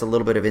giving us a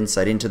little bit of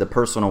insight into the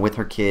personal with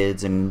her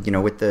kids, and, you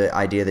know, with the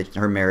idea that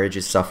her marriage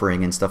is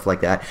suffering and stuff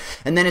like that.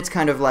 And then it's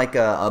kind of like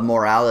a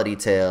morality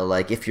tale,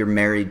 like, if you're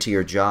married to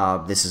your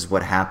job, this is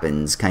what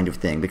happens, kind of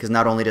thing. Because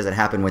not only does it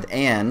happen with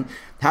Anne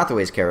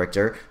Hathaway's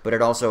character, but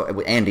it also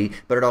with Andy,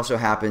 but it also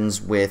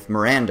happens with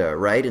Miranda,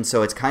 right? And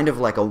so it's kind of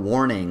like a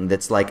warning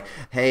that's like,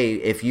 hey,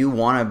 if you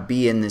want to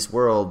be in this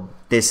world,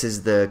 this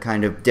is the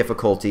kind of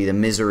difficulty, the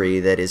misery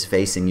that is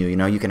facing you. You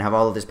know, you can have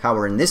all of this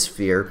power in this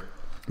sphere,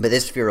 but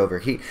this sphere over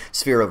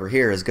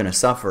here is going to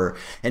suffer.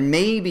 And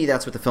maybe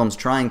that's what the film's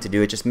trying to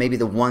do. It just maybe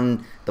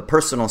the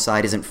personal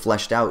side isn't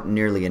fleshed out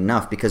nearly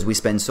enough, because we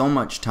spend so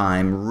much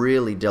time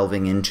really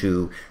delving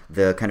into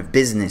the kind of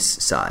business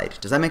side.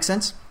 Does that make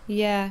sense?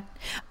 Yeah.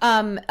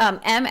 M.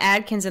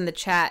 Adkins in the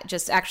chat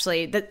just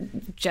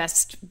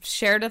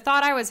shared a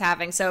thought I was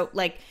having. So,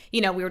 like,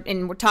 you know,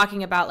 we're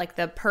talking about, like,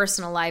 the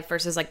personal life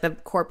versus, like, the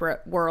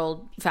corporate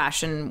world,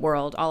 fashion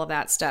world, all of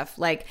that stuff.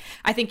 Like,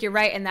 I think you're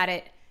right in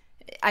that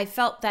I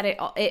felt that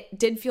it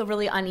did feel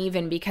really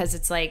uneven, because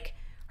it's like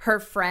her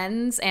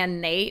friends and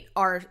Nate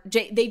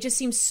they just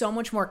seem so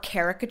much more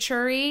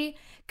caricature-y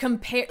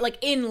like,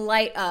 in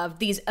light of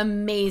these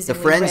amazing, the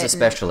friends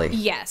especially.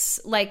 Yes.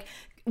 Like,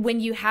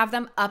 when you have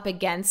them up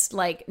against,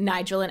 like,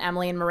 Nigel and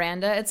Emily and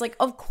Miranda, it's like,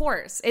 of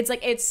course, it's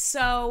like, it's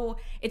so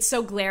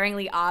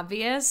glaringly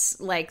obvious,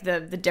 like,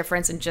 the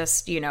difference in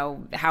just, you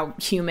know, how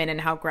human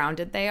and how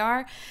grounded they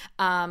are.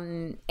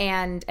 And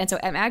so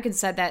M. Adkins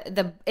said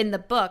that in the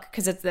book,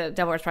 because it's the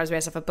Devil Wears Prada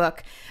based off a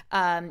book,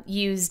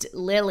 used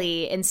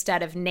Lily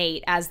instead of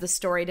Nate as the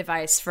story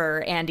device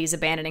for Andy's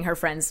abandoning her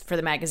friends for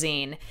the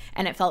magazine,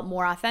 and it felt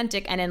more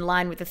authentic and in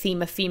line with the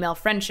theme of female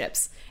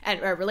friendships and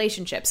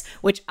relationships,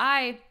 which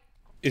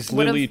Is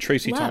Lily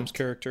Tracy Tom's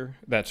character?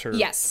 That's her?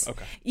 Yes.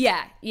 Okay.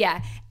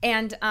 Yeah.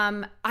 And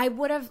I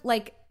would have,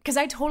 like, because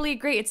I totally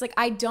agree. It's like,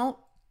 I don't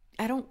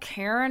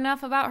care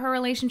enough about her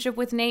relationship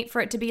with Nate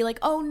for it to be like,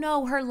 oh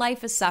no, her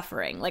life is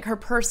suffering. Like, her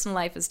personal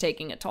life is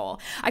taking a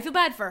toll. I feel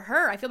bad for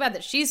her. I feel bad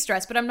that she's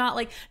stressed, but I'm not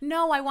like,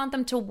 no, I want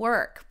them to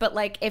work. But,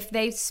 like, if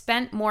they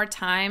spent more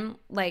time,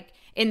 like,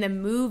 in the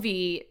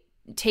movie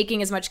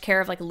taking as much care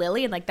of, like,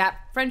 Lily and, like, that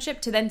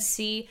friendship, to then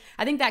see,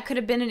 I think that could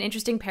have been an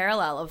interesting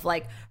parallel of,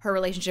 like, her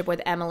relationship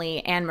with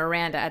Emily and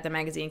Miranda at the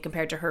magazine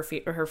compared to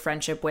her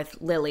friendship with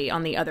Lily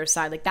on the other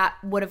side. Like, that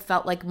would have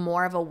felt like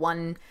more of a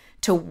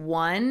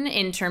one-to-one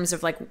in terms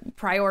of, like,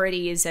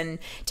 priorities and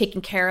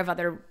taking care of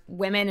other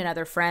women and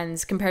other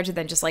friends, compared to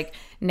then just, like,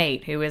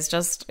 Nate, who was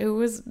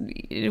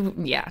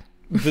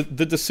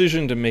the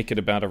decision to make it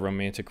about a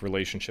romantic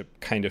relationship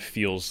kind of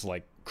feels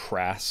like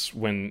crass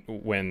when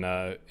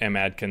M.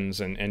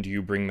 Adkins and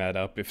you bring that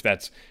up. If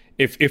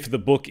the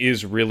book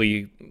is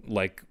really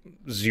like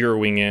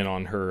zeroing in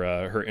on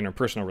her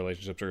interpersonal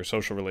relationships or her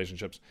social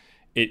relationships,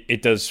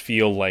 it does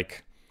feel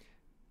like,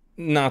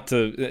 not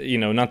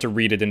to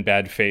read it in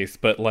bad faith,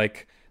 but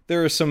like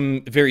there are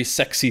some very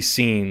sexy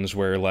scenes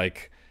where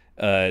like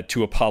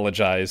to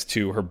apologize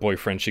to her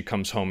boyfriend, she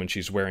comes home and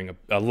she's wearing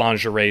a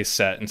lingerie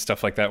set and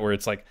stuff like that, where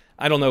it's like,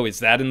 I don't know, is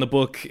that in the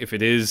book? If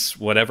it is,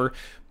 whatever.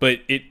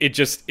 But it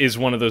just is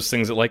one of those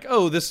things that like,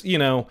 oh, this,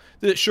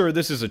 sure,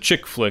 this is a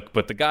chick flick,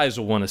 but the guys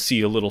will want to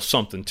see a little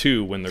something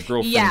too when their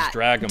girlfriends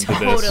drag them to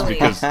this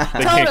because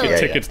they can't get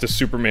tickets to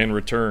Superman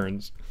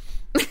Returns.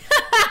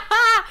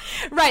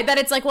 Right, that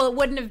it's like, well, it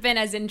wouldn't have been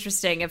as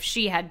interesting if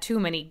she had too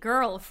many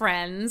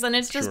girlfriends, and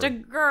it's just a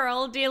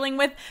girl dealing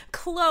with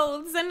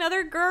clothes and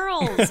other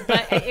girls.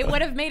 But it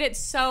would have made it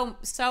so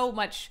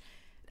much.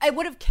 I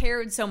would have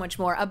cared so much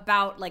more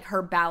about like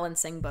her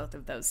balancing both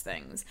of those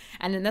things.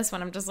 And in this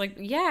one, I'm just like,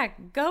 yeah,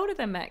 go to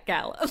the Met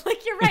Gala.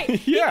 Like, you're right.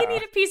 You can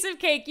eat a piece of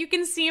cake. You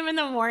can see him in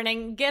the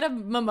morning. Get a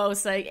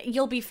mimosa.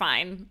 You'll be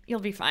fine. You'll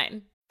be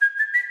fine.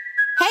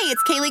 Hey,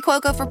 it's Kaylee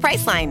Cuoco for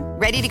Priceline.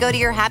 Ready to go to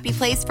your happy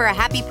place for a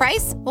happy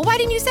price? Well, why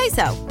didn't you say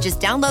so? Just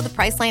download the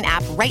Priceline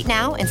app right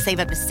now and save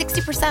up to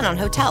 60% on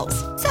hotels.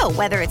 So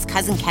whether it's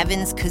Cousin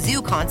Kevin's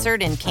Kazoo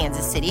Concert in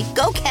Kansas City,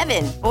 go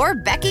Kevin, or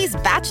Becky's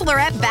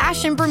Bachelorette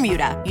Bash in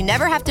Bermuda, you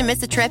never have to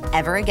miss a trip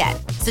ever again.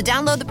 So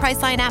download the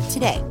Priceline app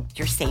today.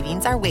 Your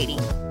savings are waiting.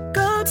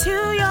 Go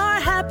to your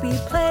happy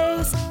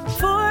place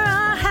for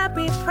a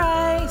happy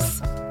price.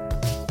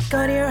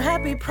 Go to your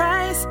happy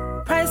price,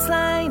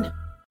 Priceline.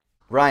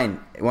 Ryan,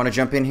 want to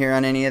jump in here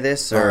on any of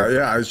this? Or?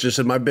 Yeah, I was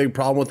just my big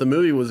problem with the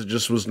movie was it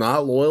just was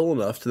not loyal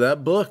enough to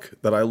that book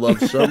that I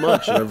loved so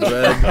much and I've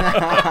read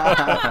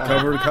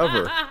cover to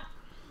cover.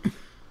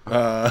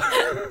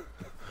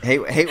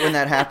 Hate when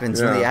that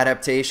happens, when the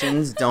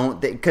adaptations don't,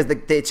 because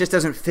it just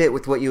doesn't fit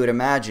with what you had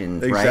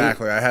imagined, right?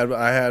 Exactly.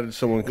 I had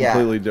someone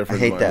completely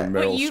different. I hate that.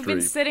 What you've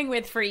been sitting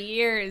with for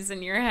years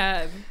in your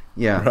head.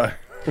 Yeah. Right.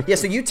 Yeah,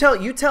 so you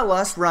tell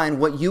us, Ryan,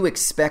 what you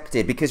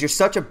expected, because you're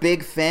such a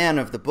big fan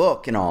of the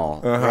book and all,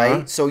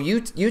 right? So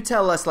you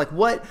tell us, like,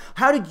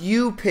 how did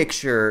you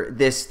picture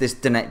this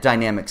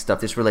dynamic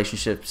stuff, this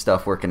relationship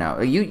stuff working out?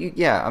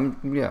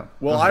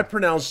 Well, I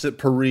pronounced it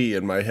Paris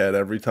in my head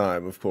every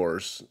time, of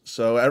course.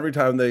 So every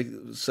time they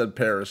said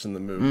Paris in the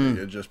movie,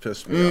 it just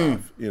pissed me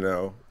off, you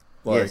know?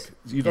 Like,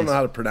 you don't know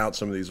how to pronounce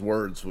some of these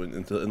words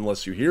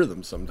unless you hear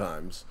them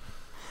sometimes.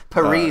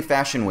 Paris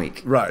Fashion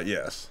Week. Right,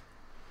 yes.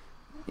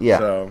 Yeah.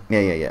 So,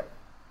 yeah.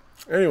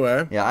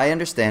 Anyway. Yeah, I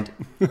understand.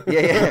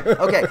 Yeah.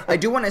 Okay, I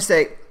do want to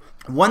say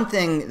one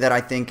thing that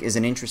I think is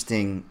an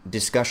interesting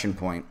discussion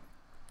point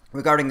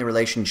regarding the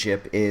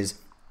relationship is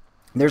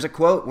there's a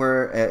quote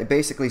where it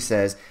basically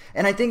says,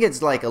 and I think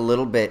it's like a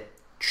little bit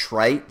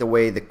trite the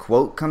way the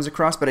quote comes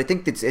across, but I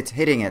think it's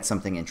hitting at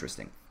something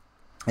interesting.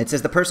 It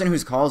says the person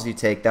whose calls you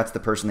take, that's the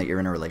person that you're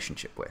in a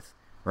relationship with,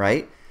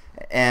 right?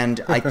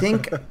 And I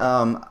think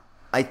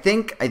I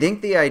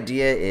think the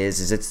idea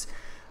is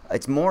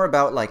it's more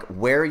about like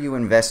where you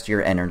invest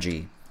your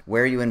energy,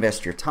 where you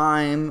invest your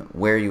time,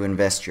 where you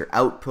invest your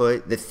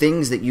output, the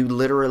things that you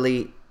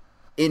literally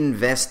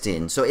invest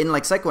in. So in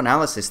like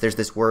psychoanalysis, there's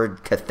this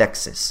word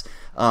cathexis.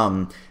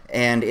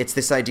 And it's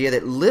this idea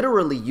that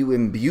literally you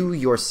imbue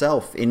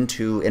yourself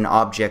into an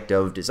object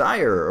of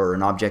desire or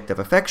an object of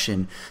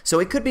affection. So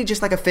it could be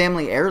just like a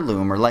family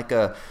heirloom or like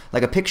a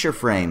picture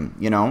frame,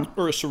 you know?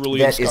 Or a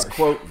cerulean that scarf. Is,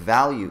 quote,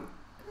 value.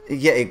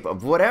 Yeah,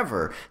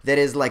 whatever. That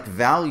is like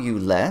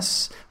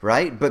valueless,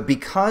 right? But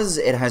because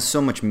it has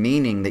so much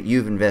meaning that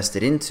you've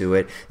invested into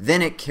it,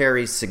 then it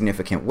carries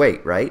significant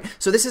weight, right?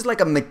 So this is like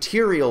a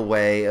material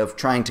way of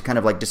trying to kind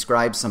of like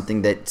describe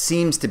something that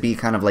seems to be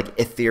kind of like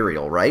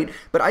ethereal, right?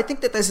 But I think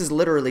that this is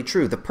literally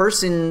true. The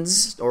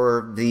persons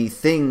or the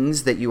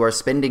things that you are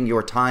spending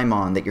your time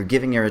on, that you're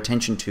giving your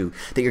attention to,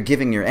 that you're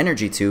giving your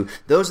energy to,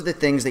 those are the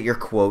things that you're,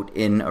 quote,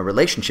 in a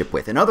relationship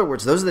with. In other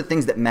words, those are the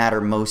things that matter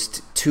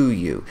most to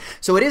you.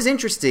 So it is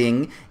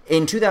interesting.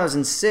 In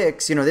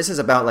 2006, you know, this is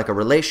about like a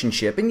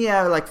relationship, and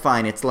yeah, like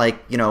fine, it's like,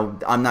 you know,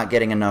 I'm not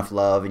getting enough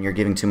love and you're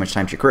giving too much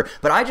time to your career.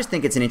 But I just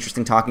think it's an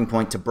interesting talking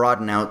point to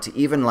broaden out to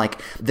even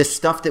like the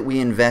stuff that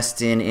we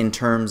invest in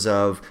terms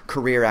of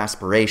career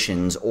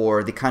aspirations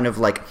or the kind of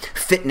like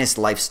fitness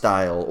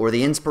lifestyle or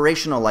the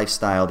inspirational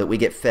lifestyle that we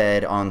get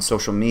fed on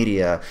social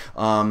media,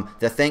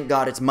 the thank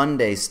God it's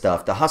Monday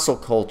stuff, the hustle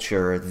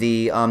culture,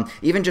 the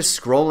even just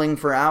scrolling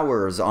for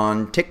hours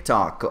on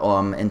TikTok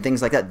and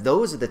things like that.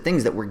 Those are the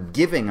things that we're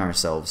giving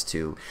ourselves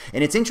to.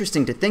 And it's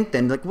interesting to think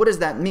then, like, what does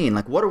that mean?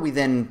 Like, what are we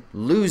then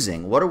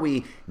losing? What are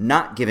we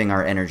not giving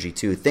our energy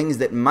to? Things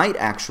that might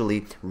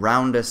actually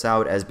round us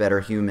out as better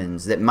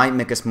humans, that might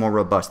make us more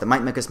robust, that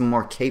might make us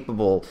more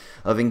capable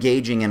of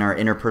engaging in our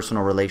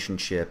interpersonal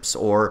relationships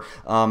or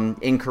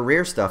in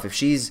career stuff. If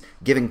she's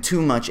giving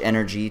too much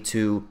energy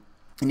to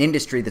an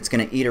industry that's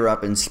going to eat her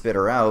up and spit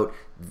her out,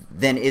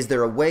 then is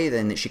there a way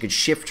then that she could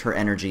shift her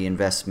energy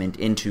investment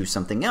into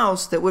something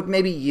else that would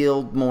maybe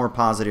yield more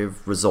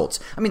positive results?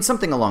 I mean,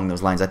 something along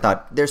those lines. I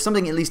thought there's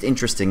something at least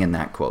interesting in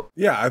that quote.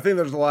 Yeah, I think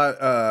there's a lot.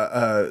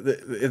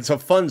 It's a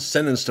fun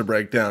sentence to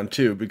break down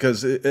too,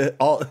 because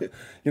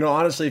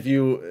honestly,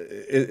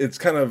 it's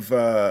kind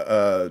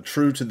of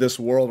true to this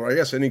world, or I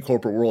guess any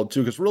corporate world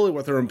too, because really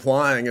what they're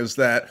implying is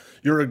that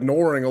you're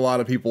ignoring a lot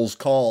of people's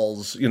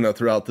calls,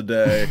 throughout the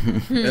day,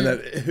 and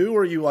that who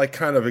are you like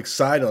kind of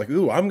excited, like,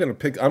 ooh, I'm gonna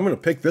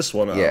pick this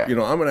one up. Yeah.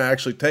 I'm gonna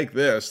actually take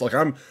this. Like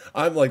I'm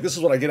like, this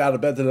is what I get out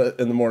of bed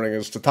in the morning,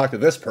 is to talk to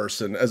this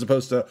person, as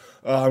opposed to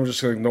I'm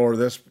just gonna ignore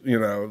this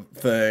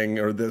thing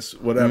or this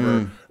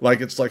whatever.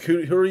 Like it's like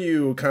who are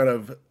you kind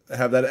of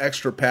have that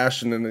extra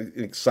passion and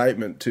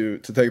excitement to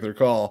take their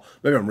call.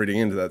 Maybe I'm reading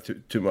into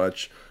that too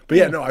much, but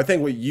yeah, no, I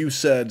think what you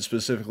said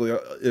specifically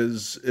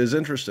is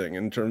interesting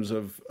in terms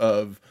of.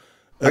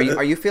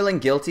 Are you feeling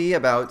guilty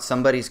about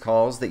somebody's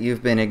calls that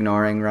you've been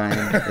ignoring,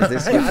 Ryan? Is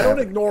this I don't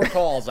ignore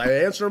calls. I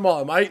answer them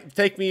all. It might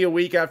take me a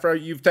week after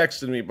you've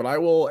texted me, but I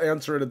will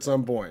answer it at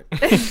some point.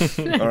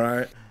 All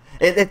right.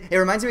 It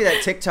reminds me of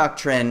that TikTok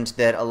trend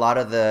that a lot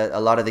of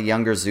the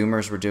younger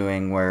Zoomers were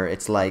doing, where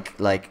it's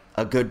like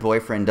a good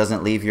boyfriend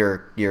doesn't leave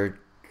your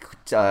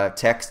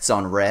texts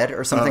on read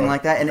or something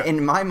like that. And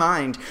in my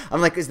mind,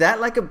 I'm like, is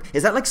that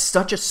like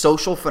such a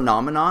social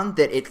phenomenon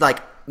that it's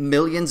like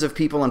millions of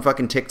people on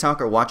fucking TikTok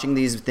are watching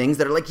these things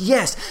that are like,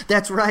 yes,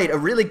 that's right, a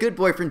really good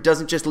boyfriend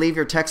doesn't just leave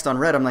your text on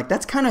read. I'm like,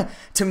 that's kind of,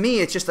 to me,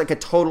 it's just like a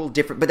total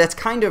different, but that's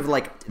kind of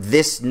like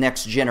this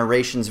next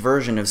generation's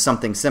version of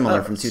something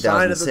similar from 2006.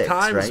 Sign of the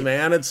times, right?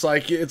 Man. It's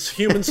like, it's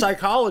human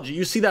psychology.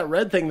 You see that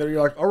red thing there,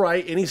 you're like, all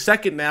right, any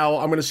second now,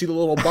 I'm going to see the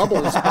little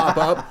bubbles pop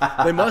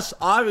up. They must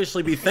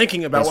obviously be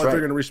thinking about what they're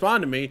going to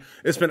respond to me.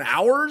 It's been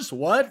hours?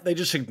 What? They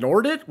just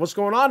ignored it? What's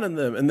going on in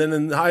them? And then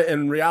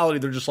in reality,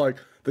 they're just like,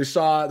 they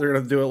saw it, they're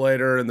going to do it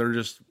later, and they're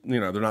just,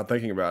 they're not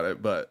thinking about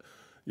it. But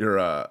you're,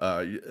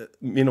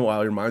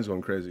 meanwhile, your mind's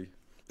going crazy.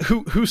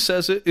 Who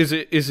says it? Is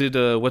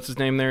it what's his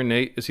name there?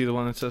 Nate? Is he the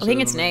one that says it? I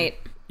think it's Nate.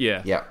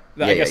 Yeah.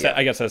 I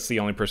guess that's the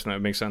only person that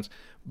would make sense.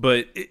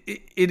 But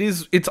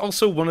it's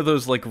also one of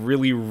those like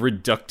really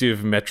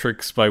reductive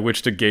metrics by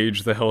which to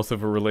gauge the health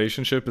of a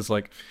relationship. Is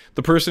like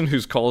the person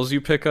whose calls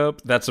you pick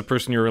up, that's the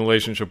person you're in a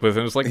relationship with,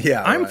 and it's like,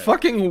 I'm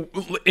fucking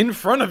in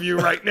front of you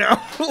right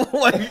now.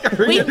 Like,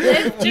 we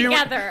live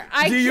together.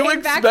 I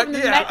came back from the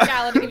Met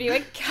Gala to give you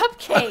a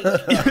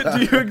cupcake.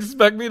 Do you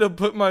expect me to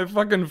put my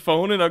fucking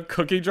phone in a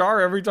cookie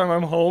jar every time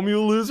I'm home, you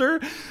loser?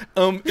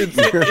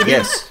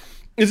 Yes.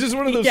 It's just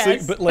one of those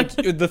things, but like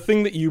the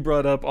thing that you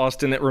brought up,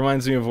 Austin, it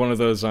reminds me of one of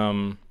those,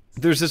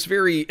 there's this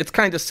it's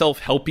kind of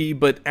self-helpy,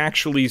 but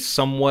actually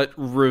somewhat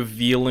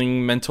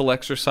revealing mental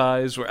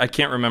exercise, where I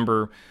can't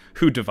remember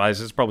who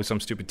devised it. It's probably some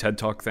stupid TED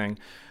Talk thing,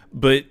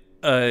 but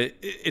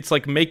it's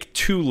like, make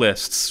two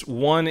lists.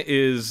 One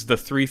is the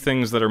 3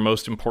 things that are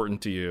most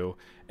important to you,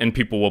 and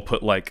people will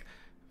put like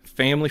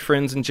family,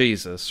 friends, and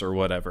Jesus, or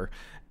whatever.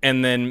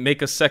 And then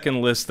make a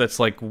second list that's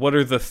like, what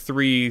are the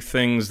 3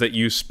 things that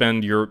you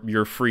spend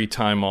your free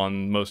time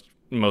on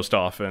most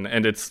often?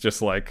 And it's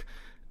just like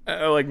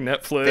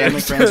Netflix, family,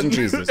 friends, and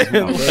Jesus.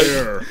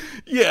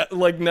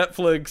 Like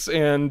Netflix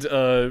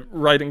and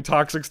writing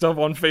toxic stuff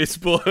on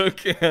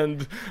Facebook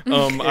and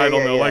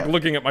like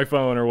looking at my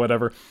phone or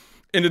whatever.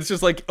 And it's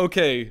just like,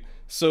 okay,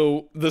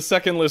 so the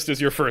second list is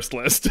your first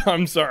list.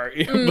 I'm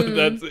sorry, but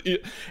that's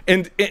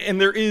and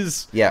there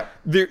is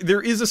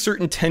there is a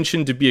certain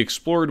tension to be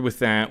explored with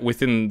that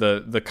within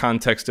the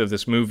context of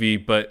this movie.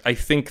 But I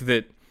think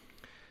that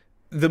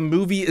the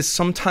movie is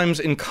sometimes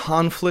in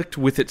conflict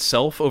with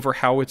itself over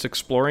how it's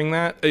exploring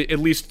that, at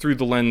least through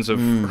the lens of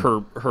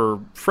her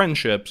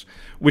friendships,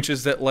 which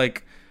is that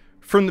like,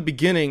 from the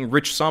beginning,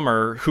 Rich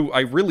Sommer, who I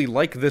really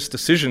like this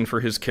decision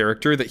for his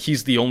character, that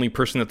he's the only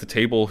person at the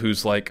table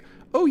who's like,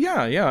 oh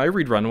yeah, I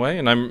read Runway,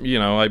 and I'm,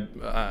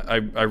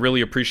 I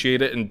really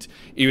appreciate it, and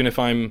even if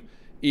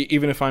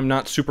I'm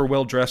not super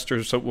well dressed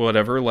or so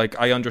whatever, like,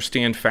 I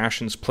understand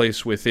fashion's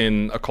place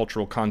within a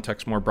cultural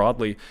context more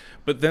broadly.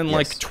 But then,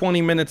 like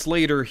 20 minutes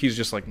later, he's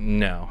just like,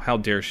 no, how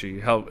dare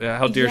she? How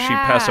dare she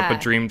pass up a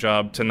dream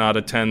job to not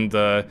attend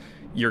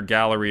your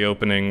gallery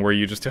opening where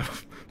you just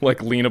have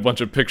like lean a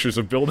bunch of pictures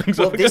of buildings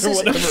up against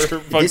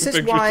whatever.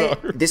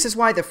 This is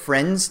why the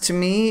Friends, to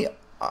me,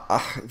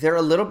 they're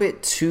a little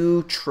bit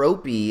too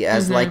tropey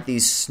as like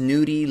these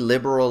snooty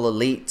liberal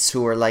elites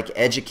who are like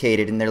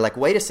educated, and they're like,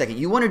 wait a second,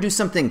 you want to do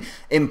something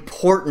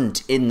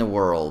important in the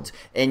world,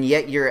 and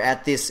yet you're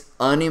at this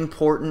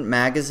unimportant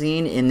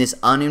magazine in this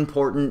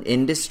unimportant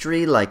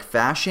industry like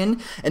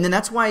fashion. And then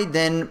that's why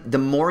then the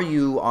more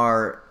you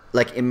are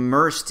like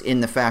immersed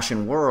in the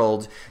fashion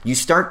world, you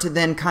start to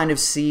then kind of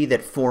see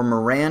that for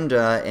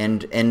Miranda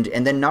and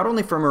then not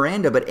only for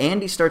Miranda, but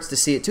Andy starts to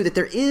see it too, that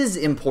there is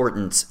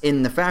importance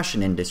in the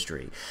fashion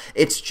industry.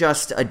 It's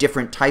just a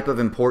different type of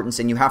importance,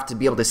 and you have to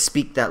be able to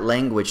speak that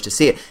language to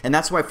see it. And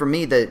that's why for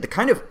me, the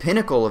kind of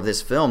pinnacle of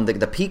this film,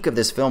 the peak of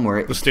this film, where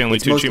it's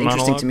most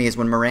interesting to me, is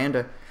when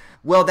Miranda...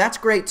 Well, that's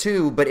great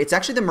too, but it's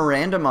actually the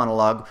Miranda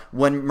monologue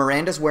when when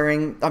Andy's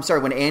wearing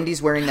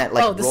that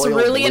like the royal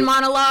cerulean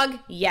monologue.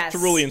 Yes,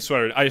 Cerulean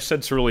sweater. I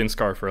said cerulean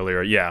scarf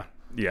earlier. Yeah.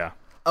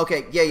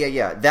 Okay,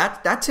 yeah.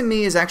 That to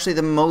me is actually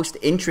the most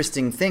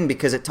interesting thing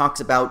because it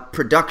talks about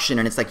production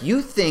and it's like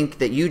you think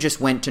that you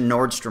just went to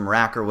Nordstrom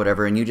Rack or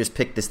whatever and you just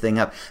picked this thing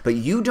up, but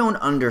you don't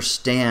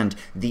understand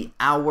the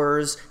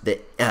hours,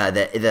 the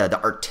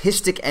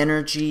artistic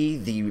energy,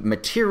 the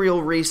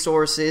material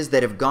resources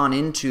that have gone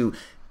into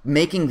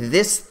making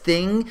this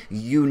thing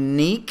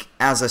unique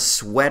as a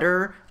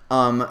sweater.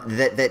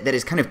 That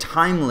is kind of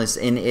timeless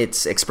in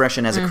its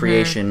expression as a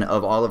creation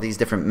of all of these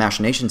different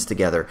machinations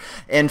together.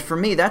 And for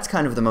me, that's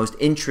kind of the most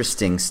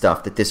interesting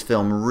stuff that this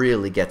film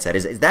really gets at.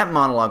 Is that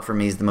monologue for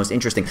me is the most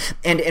interesting.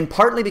 And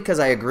partly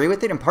because I agree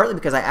with it, and partly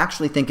because I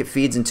actually think it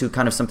feeds into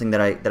kind of something that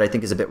I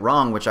think is a bit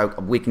wrong, which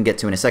we can get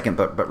to in a second.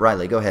 But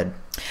Riley, go ahead.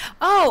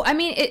 Oh, I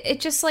mean,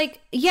 it just like,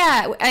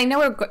 yeah, I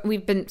know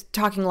we've been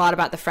talking a lot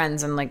about the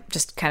friends and like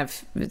just kind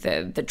of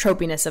the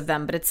tropiness of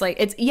them, but it's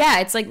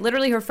like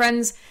literally her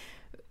friends.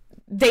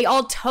 They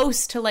all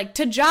toast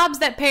to jobs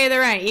that pay the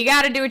rent. You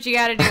got to do what you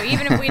got to do.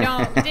 Even if we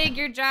don't dig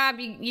your job,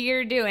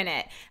 you're doing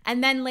it.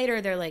 And then later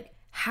they're like,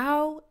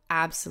 how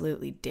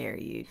absolutely dare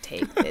you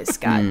take this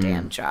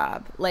goddamn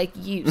job? Like,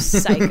 you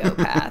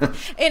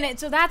psychopath.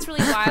 So that's really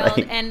wild.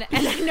 Right. And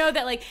I know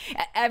that like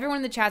everyone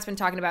in the chat's been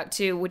talking about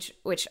too, which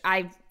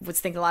I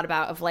was thinking a lot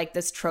about, of like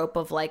this trope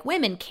of like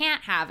women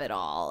can't have it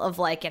all, of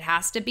like it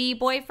has to be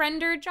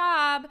boyfriend or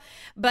job.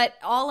 But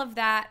all of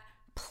that,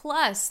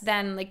 plus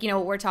then like,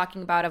 what we're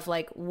talking about of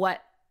like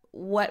what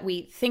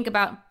we think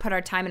about, put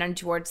our time and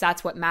energy towards,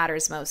 that's what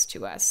matters most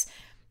to us.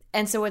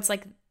 And so it's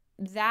like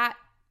that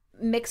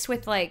mixed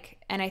with like,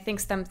 and I think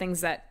some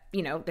things that,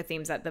 the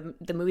themes that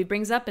the movie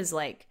brings up is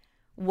like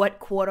what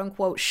quote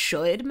unquote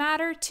should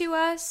matter to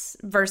us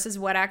versus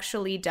what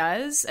actually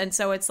does. And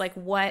so it's like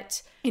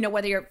what,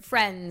 whether you're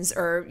friends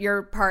or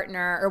your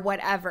partner or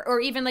whatever, or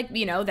even like,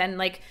 then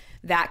like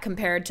that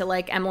compared to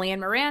like Emily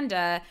and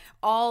Miranda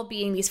all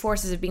being these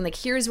forces of being like,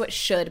 here's what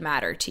should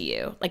matter to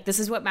you. Like, this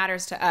is what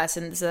matters to us.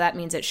 And so that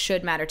means it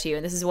should matter to you.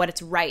 And this is what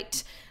it's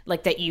right,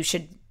 like that you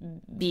should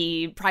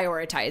be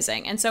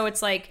prioritizing. And so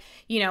it's like,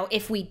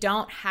 if we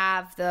don't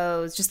have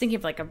those, just thinking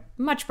of like a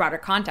much broader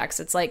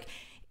context, it's like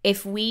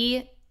if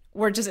we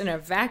were just in a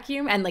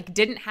vacuum and like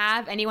didn't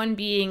have anyone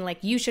being like,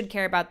 you should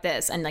care about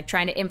this and like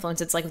trying to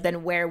influence, it's like,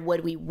 then where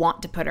would we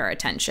want to put our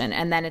attention?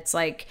 And then it's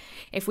like,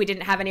 if we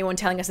didn't have anyone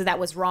telling us that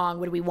was wrong,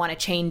 would we want to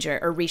change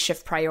it or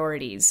reshift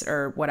priorities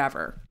or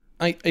whatever?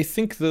 I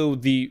think though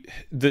the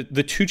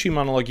Tucci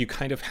monologue you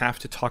kind of have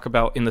to talk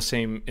about in the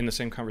same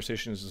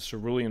conversation as the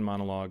Cerulean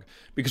monologue,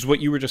 because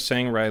what you were just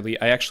saying,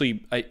 Riley,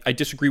 I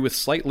disagree with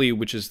slightly,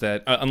 which is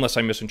that unless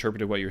I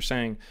misinterpreted what you're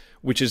saying,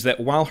 which is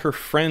that while her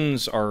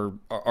friends are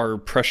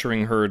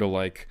pressuring her to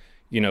like,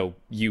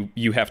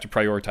 you have to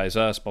prioritize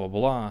us, blah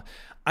blah blah,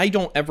 I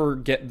don't ever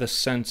get the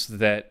sense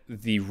that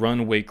the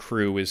runway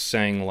crew is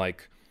saying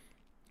like,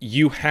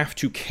 you have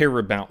to care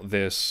about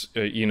this,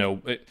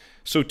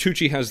 So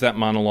Tucci has that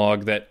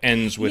monologue that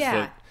ends with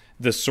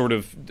the sort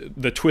of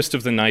the twist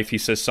of the knife. He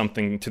says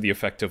something to the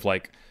effect of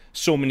like,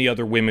 so many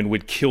other women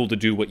would kill to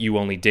do what you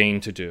only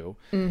deign to do.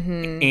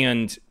 Mm-hmm.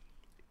 And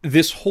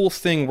this whole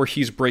thing where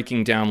he's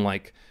breaking down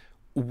like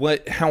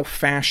how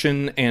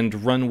fashion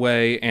and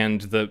runway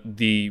and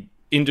the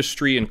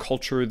industry and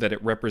culture that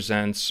it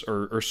represents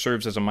or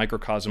serves as a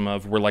microcosm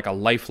of were like a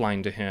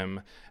lifeline to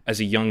him as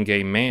a young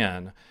gay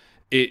man.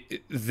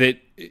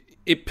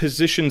 It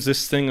positions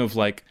this thing of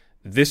like,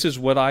 this is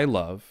what I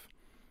love,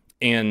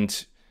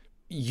 and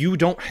you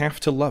don't have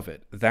to love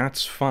it.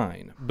 That's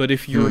fine. But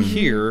if you're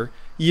here,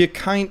 you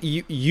kind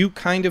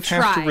of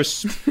have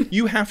to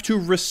you have to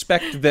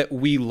respect that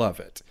we love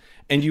it,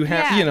 and you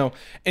have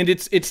and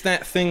it's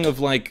that thing of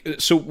like,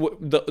 so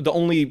the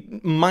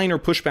only minor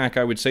pushback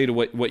I would say to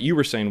what you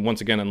were saying, once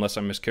again, unless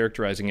I'm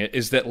mischaracterizing it,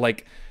 is that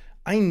like,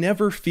 I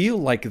never feel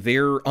like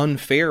they're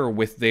unfair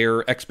with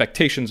their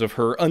expectations of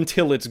her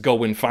until it's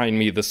go and find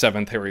me the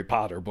 7th Harry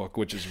Potter book,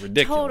 which is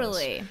ridiculous.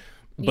 Totally.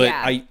 But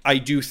yeah. I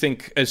do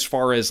think as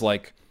far as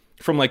like,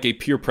 from like a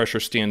peer pressure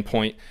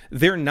standpoint,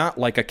 they're not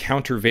like a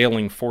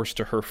countervailing force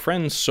to her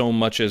friends so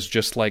much as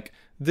just like,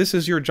 this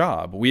is your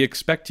job. We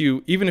expect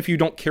you, even if you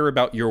don't care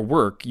about your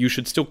work, you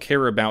should still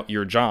care about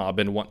your job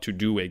and want to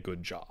do a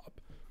good job.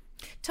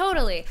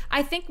 Totally.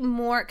 I think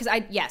more because I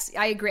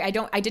agree. I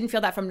didn't feel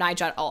that from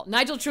Nigel at all.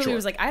 Nigel truly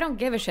was like, I don't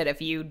give a shit if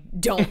you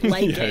don't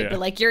like it, but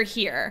like, you're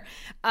here.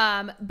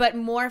 But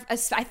more,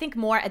 I think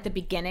more at the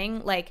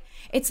beginning, like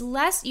it's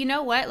less,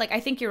 like, I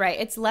think you're right.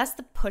 It's less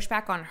the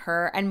pushback on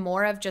her and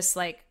more of just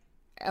like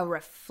a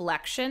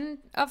reflection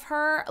of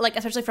her, like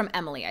especially from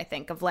Emily, I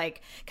think, of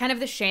like kind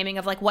of the shaming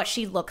of like what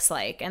she looks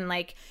like and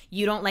like,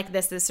 you don't like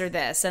this or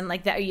this, and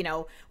like that,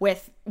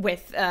 with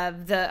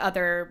the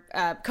other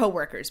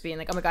co-workers being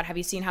like, oh my god, have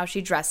you seen how she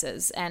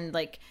dresses, and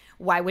like,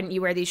 why wouldn't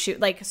you wear these shoes,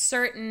 like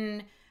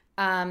certain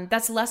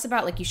that's less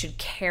about like, you should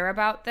care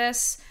about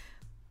this,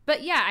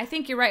 But yeah, I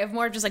think you're right, of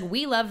more of just like,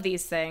 we love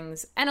these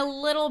things, and a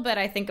little bit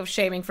I think of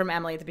shaming from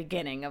Emily at the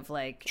beginning of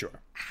like,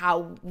 Sure.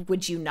 How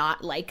would you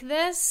not like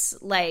this?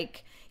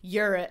 Like,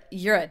 you're a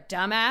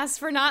dumbass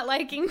for not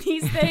liking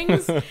these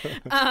things.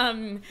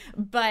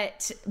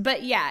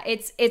 But yeah,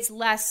 it's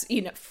less,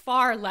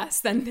 far less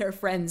than their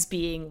friends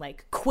being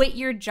like, quit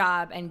your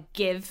job and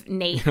give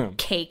Nate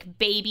cake,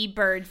 baby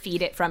bird,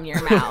 feed it from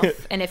your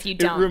mouth. And if you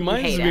don't, it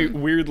reminds you hate me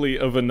him. weirdly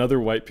of another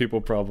white people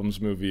problems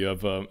movie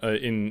of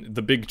in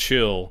The Big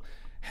Chill,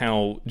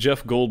 how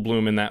Jeff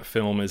Goldblum in that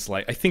film is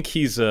like, I think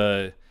he's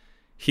a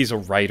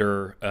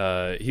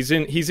writer. He's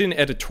in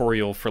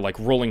editorial for like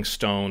Rolling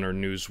Stone or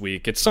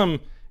Newsweek. It's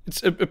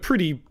a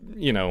pretty,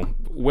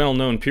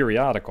 well-known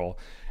periodical,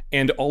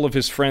 and all of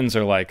his friends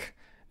are like,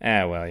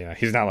 well, yeah,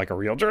 he's not like a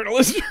real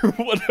journalist or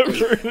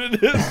whatever.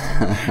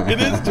 It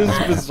is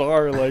just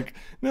bizarre. Like,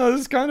 no,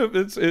 this kind of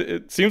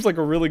it seems like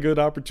a really good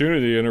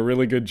opportunity and a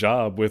really good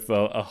job with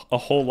a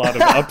whole lot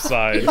of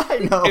upside. I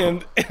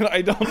know. And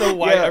I don't know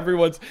why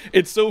everyone's.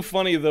 It's so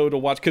funny though to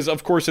watch, because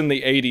of course in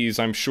the 80s,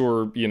 I'm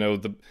sure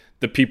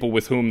the people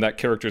with whom that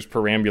character's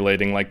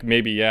perambulating, like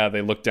maybe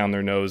they look down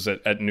their nose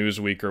at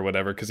Newsweek or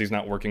whatever because he's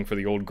not working for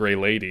the old gray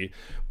lady.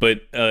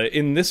 But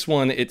in this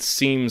one, it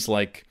seems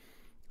like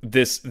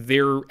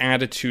their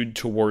attitude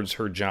towards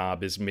her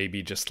job is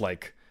maybe just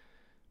like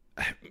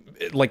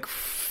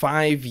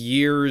 5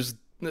 years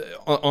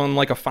on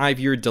like a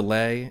 5-year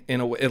delay in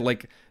a way.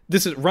 Like,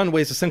 this is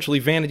Runway's essentially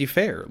Vanity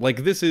Fair.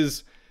 Like, this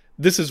is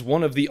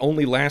one of the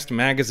only last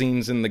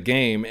magazines in the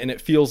game, and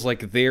it feels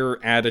like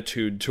their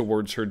attitude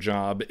towards her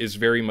job is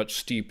very much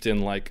steeped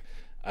in, like,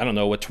 I don't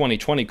know, a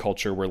 2020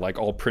 culture where like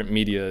all print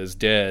media is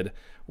dead.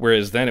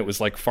 Whereas then it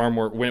was like far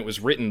more, when it was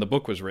written, the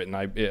book was written,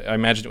 I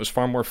imagine it was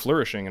far more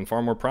flourishing and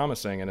far more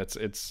promising. And it's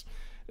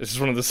just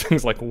one of those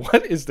things like,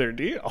 what is their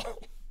deal?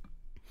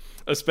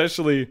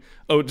 Especially,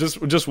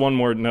 just one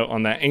more note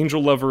on that.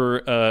 Angel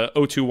Lover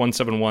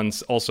 02171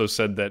 also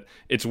said that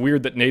it's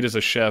weird that Nate is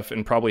a chef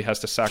and probably has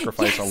to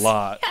sacrifice a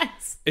lot.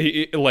 Yes.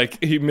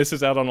 He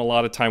misses out on a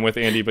lot of time with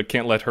Andy, but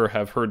can't let her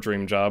have her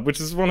dream job,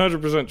 which is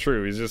 100%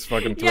 true. He's just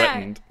fucking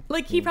threatened. Yeah.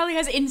 Like, he probably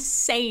has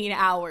insane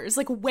hours,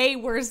 like way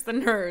worse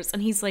than hers,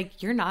 and he's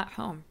like, "You're not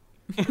home."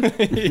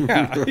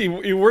 Yeah,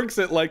 he works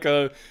at like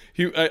I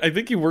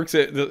think he works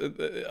at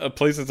a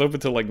place that's open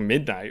till like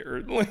midnight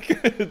or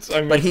like.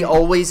 But he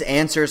always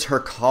answers her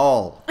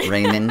call,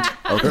 Raymond.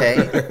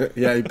 Okay.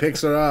 Yeah, he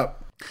picks her up.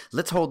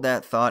 Let's hold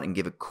that thought and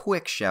give a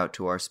quick shout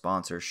to our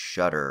sponsor,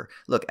 Shudder.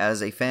 Look,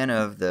 as a fan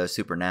of the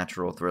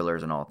supernatural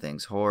thrillers and all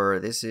things horror,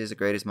 this is the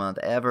greatest month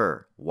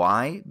ever.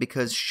 Why?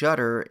 Because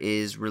Shudder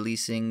is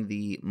releasing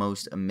the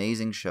most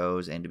amazing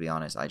shows, and to be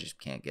honest, I just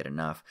can't get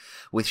enough.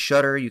 With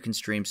Shudder, you can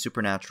stream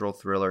supernatural,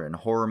 thriller, and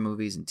horror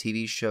movies and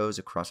TV shows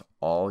across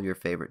all your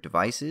favorite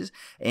devices,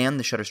 and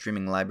the Shudder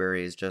streaming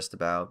library is just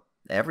about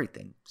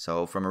everything.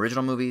 So from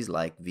original movies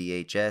like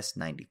VHS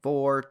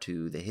 94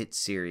 to the hit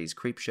series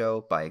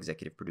Creepshow by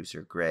executive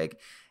producer Greg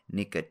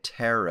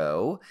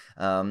Nicotero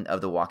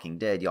of The Walking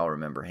Dead. Y'all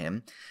remember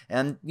him.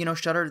 And,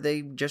 Shudder,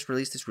 they just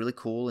released this really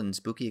cool and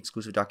spooky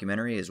exclusive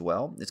documentary as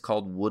well. It's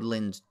called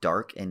Woodlands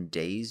Dark and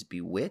Days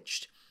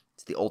Bewitched.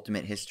 It's the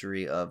ultimate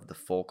history of the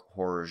folk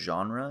horror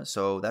genre,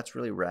 so that's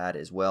really rad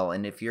as well.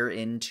 And if you're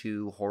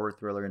into horror,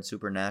 thriller, and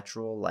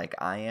supernatural like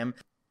I am,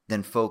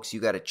 then folks, you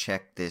got to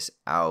check this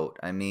out.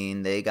 I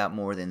mean, they got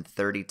more than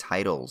 30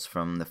 titles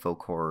from the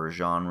folk horror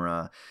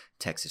genre: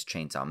 Texas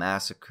Chainsaw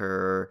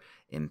Massacre,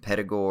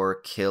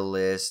 Impetigore, Kill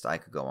List. I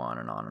could go on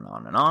and on and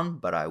on and on,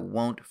 but I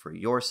won't for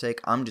your sake.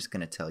 I'm just going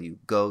to tell you,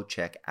 go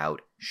check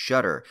out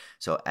Shudder.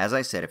 So as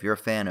I said, if you're a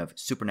fan of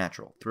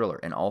supernatural, thriller,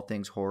 and all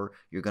things horror,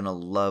 you're going to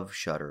love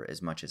Shudder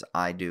as much as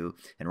I do.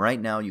 And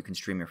right now, you can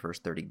stream your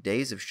first 30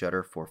 days of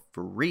Shudder for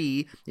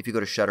free if you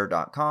go to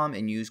Shudder.com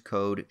and use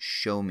code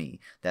SHOWME.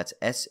 That's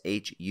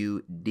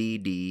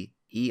SHUDDER.com.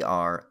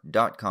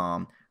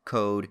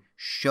 Code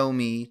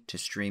SHOWME to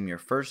stream your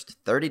first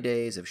 30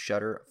 days of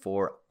Shudder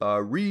for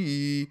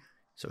free.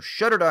 So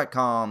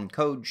Shudder.com,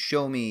 code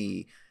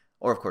SHOWME,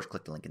 or of course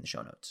click the link in the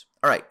show notes.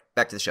 All right,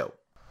 back to the show.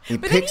 He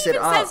but picks then he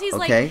it even up. says he's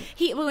okay?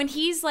 like when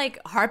he's like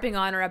harping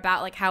on her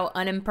about like how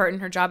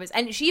unimportant her job is,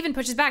 and she even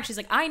pushes back. She's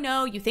like, "I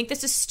know you think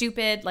this is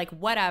stupid, like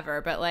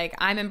whatever, but like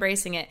I'm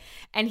embracing it."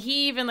 And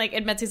he even like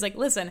admits, he's like,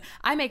 "Listen,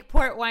 I make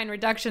port wine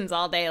reductions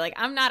all day. Like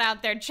I'm not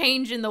out there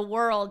changing the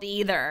world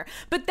either."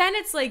 But then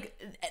it's like,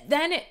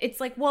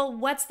 well,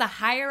 what's the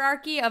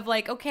hierarchy of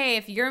like, okay,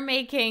 if you're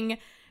making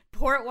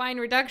port wine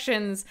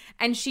reductions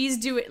and she's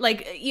doing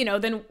like,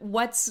 then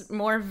what's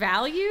more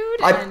valued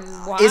and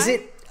why? Is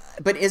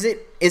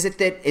it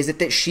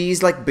that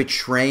she's like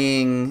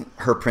betraying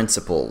her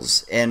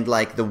principles, and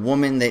like the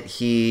woman that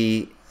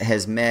he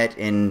has met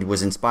and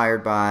was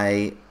inspired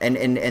by, and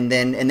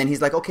then he's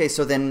like, okay,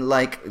 so then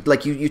like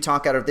you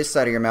talk out of this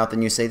side of your mouth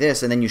and you say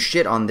this, and then you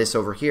shit on this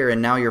over here,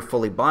 and now you're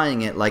fully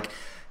buying it. Like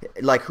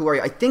who are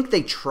you? I think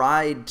they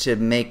tried to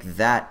make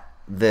that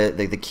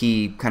the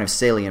key kind of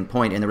salient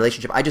point in the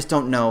relationship. I just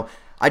don't know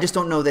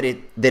that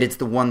it's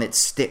the one that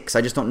sticks.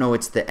 I just don't know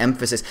it's the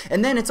emphasis.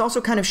 And then it's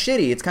also kind of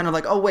shitty. It's kind of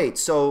like, oh wait,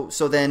 so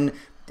then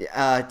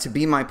to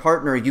be my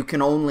partner, you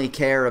can only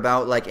care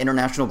about like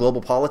international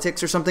global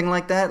politics or something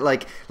like that.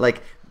 Like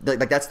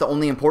that's the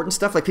only important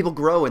stuff. Like people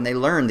grow and they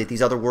learn that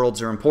these other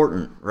worlds are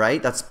important,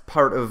 right? That's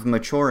part of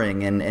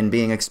maturing and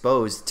being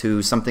exposed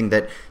to something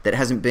that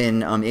hasn't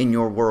been in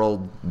your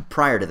world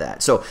prior to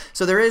that. So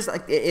there is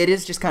like it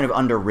is just kind of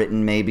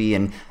underwritten maybe,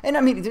 and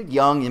I mean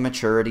young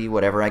immaturity,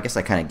 whatever. I guess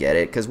I kind of get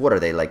it because what are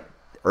they like?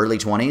 Early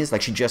 20s?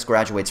 Like she just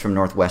graduates from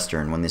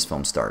Northwestern when this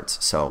film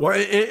starts. So well,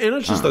 and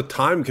it's just the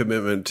time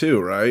commitment too,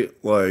 right?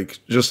 Like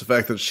just the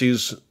fact that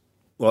she's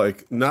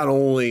like not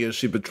only is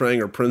she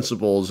betraying her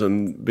principles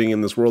and being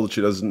in this world that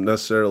she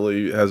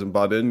hasn't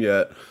bought in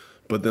yet,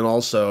 but then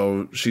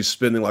also she's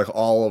spending like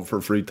all of her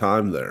free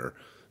time there.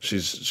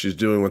 She's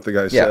doing what the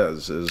guy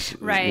says is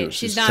right. You know,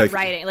 she's not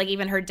writing. Like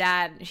even her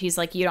dad, he's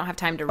like, you don't have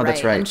time to write.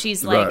 That's right. And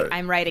she's like,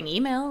 I'm writing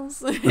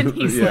emails. And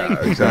he's Yeah,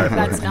 like,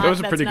 exactly. That was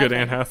a pretty good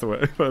Anne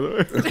Hathaway, by the way.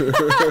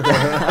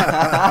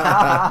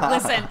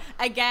 Listen,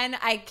 again,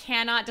 I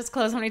cannot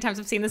disclose how many times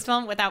I've seen this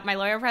film without my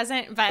lawyer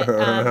present, but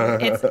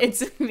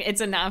it's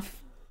enough.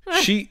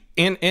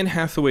 Anne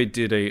Hathaway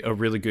did a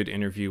really good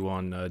interview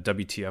on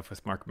WTF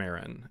with Mark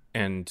Maron,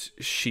 and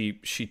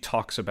she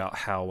talks about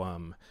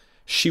how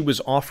she was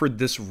offered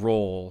this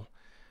role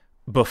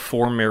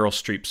before Meryl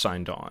Streep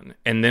signed on,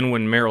 and then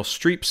when Meryl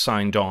Streep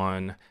signed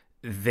on,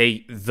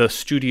 the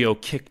studio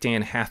kicked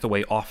Anne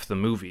Hathaway off the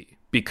movie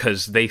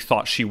because they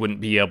thought she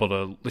would be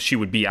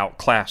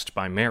outclassed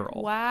by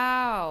Meryl.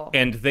 Wow.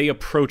 And they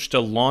approached a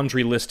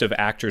laundry list of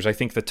actors. I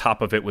think the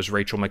top of it was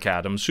Rachel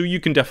McAdams, who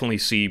you can definitely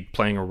see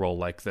playing a role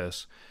like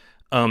this.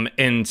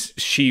 And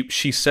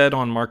she said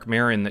on Mark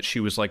Maron that she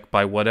was like,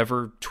 by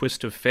whatever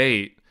twist of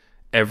fate,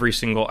 every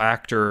single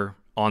actor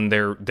on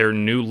their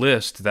new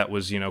list that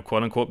was, you know,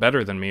 quote unquote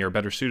better than me or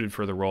better suited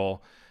for the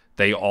role,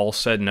 they all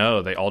said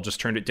no. They all just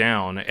turned it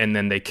down. And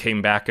then they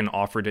came back and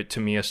offered it to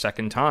me a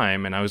second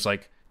time. And I was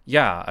like,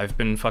 yeah, I've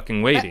been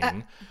fucking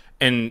waiting.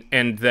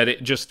 And that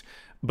it just,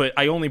 but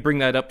I only bring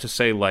that up to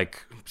say,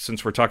 like,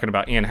 since we're talking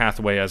about Anne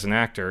Hathaway as an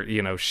actor,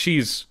 you know,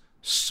 she's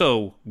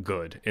so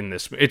good in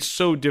this. It's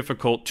so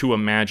difficult to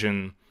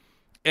imagine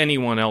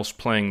anyone else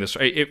playing this.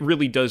 It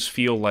really does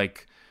feel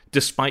like,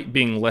 despite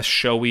being less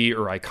showy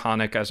or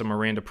iconic as a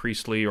Miranda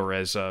Priestley or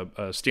as a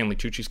Stanley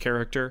Tucci's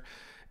character,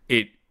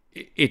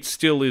 it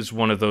still is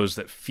one of those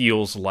that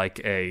feels like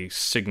a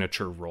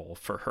signature role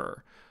for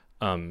her.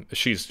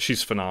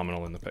 She's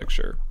phenomenal in the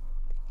picture,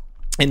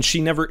 and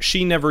she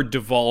never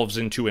devolves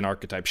into an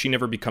archetype. She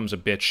never becomes a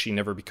bitch. She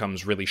never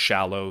becomes really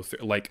shallow.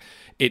 The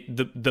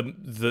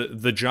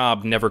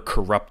job never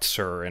corrupts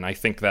her, and I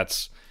think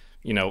that's,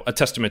 you know, a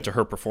testament to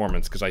her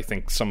performance, because I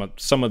think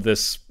some of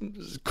this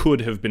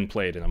could have been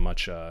played in a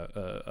much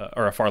or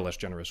a far less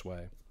generous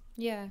way.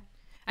 Yeah.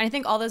 And I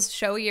think all those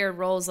showier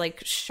roles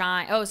like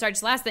shine. Oh, sorry,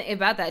 just last thing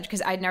about that,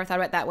 because I'd never thought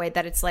about it that way,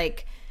 that it's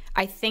like,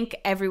 I think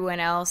everyone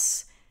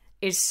else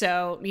is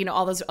so, you know,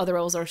 all those other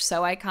roles are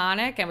so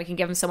iconic and we can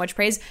give them so much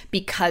praise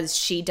because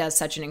she does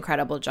such an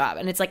incredible job.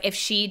 And it's like, if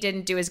she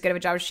didn't do as good of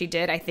a job as she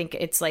did, I think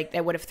it's like,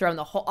 that would have thrown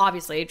the whole,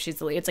 obviously she's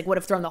the lead, it's like would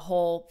have thrown the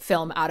whole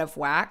film out of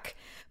whack.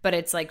 But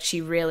it's like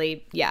she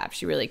really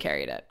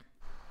carried it.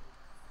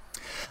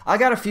 I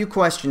got a few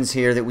questions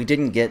here that we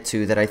didn't get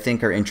to that I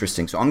think are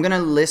interesting. So I'm going to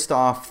list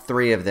off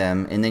 3 of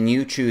them, and then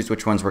you choose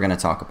which ones we're going to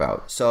talk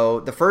about. So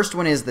the first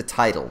one is the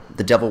title,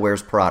 The Devil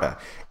Wears Prada.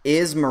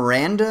 Is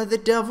Miranda the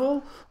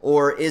devil,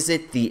 or is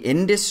it the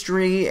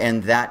industry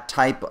and that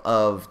type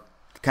of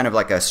kind of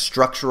like a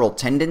structural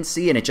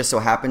tendency, and it just so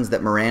happens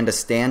that Miranda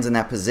stands in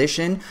that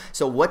position?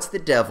 So what's the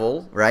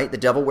devil, right? The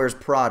Devil Wears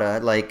Prada.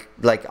 Like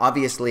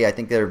obviously, I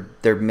think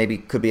there maybe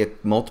could be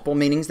multiple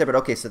meanings there, but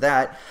okay, so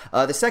that.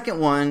 The second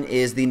one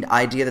is the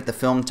idea that the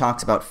film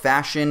talks about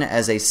fashion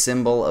as a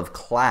symbol of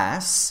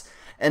class.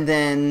 And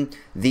then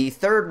the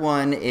third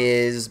one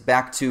is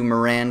back to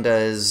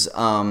Miranda's,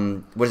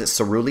 what is it,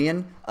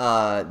 cerulean?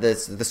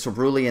 The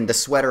cerulean, the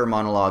sweater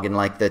monologue, and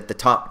like the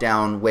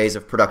top-down ways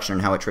of production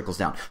and how it trickles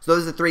down. So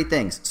those are the 3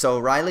 things. So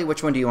Riley,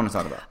 which one do you want to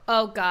talk about?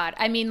 Oh, God.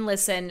 I mean,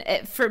 listen,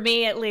 for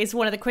me, at least,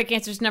 one of the quick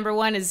answers, number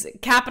 1, is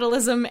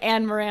capitalism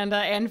and Miranda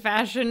and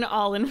fashion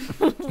all in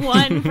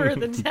one for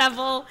the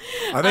devil.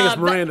 I think it's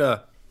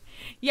Miranda.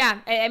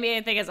 Yeah, I mean,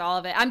 I think it's all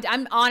of it.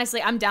 I'm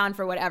honestly, I'm down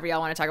for whatever y'all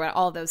want to talk about.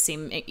 All of those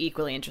seem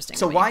equally interesting.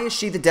 So why is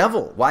she the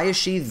devil? Why is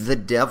she the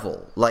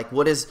devil? Like,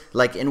 what is,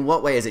 like, in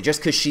what way is it? Just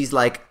because she's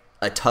like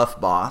a tough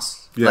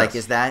boss? Yes. Like,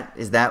 is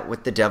that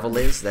what the devil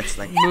is? That's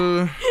like,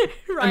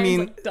 I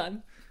mean, like,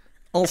 done.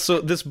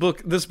 Also, this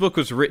book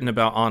was written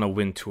about Anna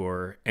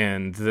Wintour,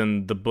 and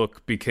then the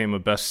book became a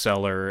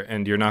bestseller,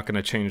 and you're not going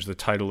to change the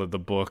title of the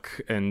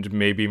book, and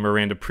maybe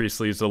Miranda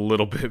Priestley is a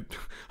little bit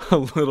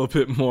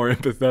more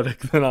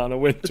empathetic than Anna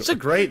Wintour. It's a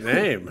great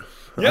name.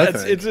 Yeah,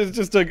 it's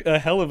just a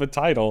hell of a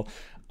title.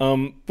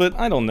 But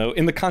I don't know.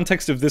 In the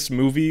context of this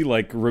movie,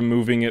 like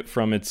removing it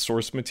from its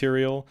source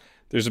material,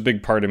 there's a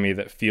big part of me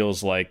that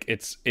feels like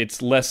it's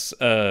less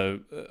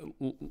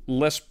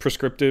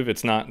prescriptive.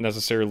 It's not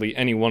necessarily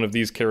any one of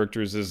these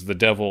characters is the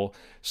devil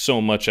so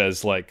much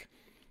as like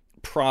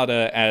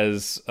Prada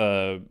as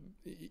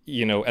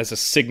as a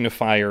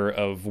signifier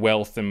of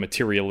wealth and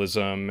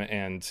materialism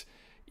and,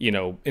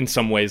 in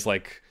some ways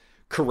like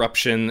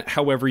corruption,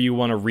 however you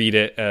want to read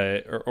it,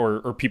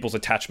 or people's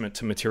attachment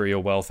to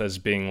material wealth as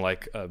being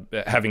like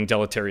having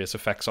deleterious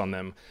effects on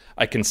them.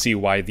 I can see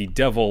why the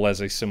devil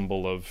as a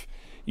symbol of,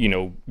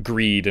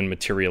 greed and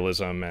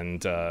materialism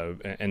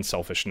and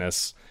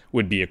selfishness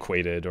would be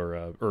equated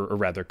or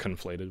rather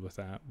conflated with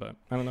that. But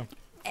I don't know.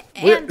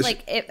 And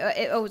like,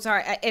 I don't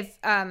know if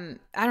I'm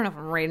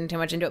reading too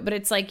much into it, but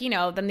it's like,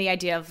 then the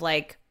idea of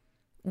like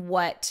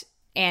what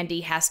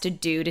Andy has to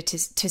do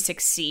to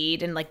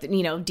succeed and like,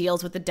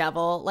 deals with the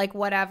devil, like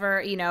whatever,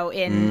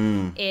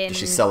 in Does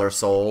she sell her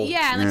soul?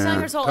 Yeah, and like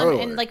selling her soul.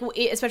 Totally. And like,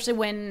 especially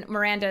when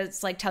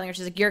Miranda's like telling her,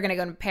 she's like, you're going to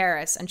go to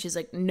Paris. And she's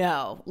like,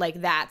 no,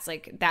 that's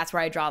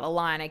where I draw the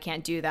line. I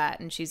can't do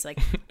that. And she's like,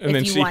 and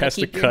then she has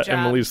to cut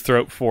Emily's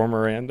throat for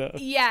Miranda.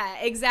 Yeah,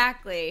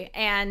 exactly.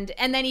 And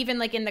then even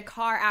like in the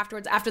car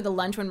afterwards, after the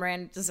lunch, when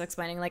Miranda's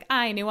explaining like,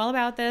 I knew all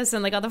about this,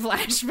 and like all the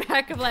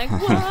flashback of like,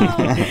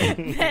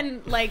 whoa.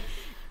 Then like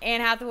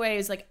Anne Hathaway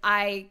is like,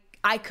 I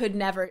could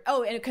never.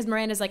 Oh, and because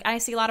Miranda's like, I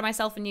see a lot of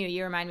myself in you.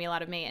 You remind me a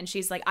lot of me. And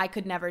she's like, I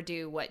could never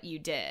do what you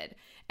did.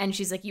 And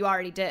she's like, you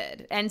already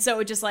did. And so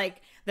it just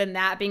like, then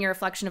that being a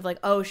reflection of like,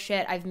 oh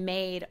shit, I've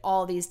made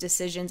all these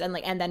decisions, and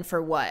like, and then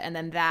for what? And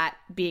then that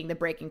being the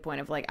breaking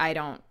point of like, I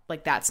don't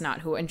like, that's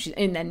not who. And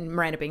then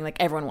Miranda being like,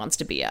 everyone wants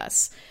to be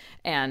us,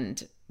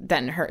 and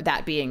then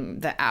that being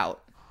the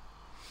out.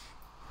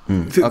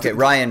 Okay,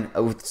 Ryan.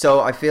 So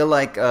I feel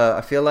like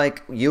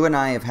you and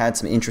I have had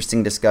some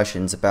interesting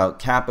discussions about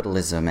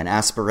capitalism and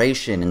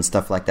aspiration and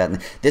stuff like that.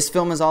 And this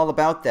film is all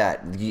about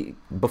that.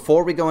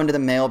 Before we go into the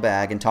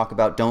mailbag and talk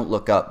about Don't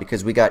Look Up,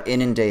 because we got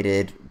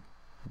inundated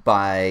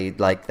by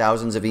like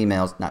thousands of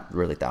emails, not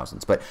really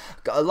thousands, but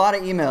a lot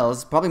of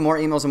emails, probably more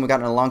emails than we've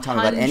gotten in a long time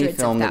about any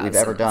film that we've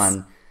ever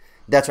done.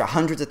 That's right,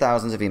 hundreds of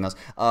thousands of emails.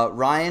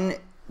 Ryan,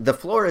 the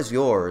floor is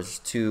yours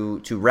to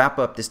wrap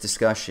up this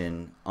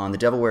discussion on The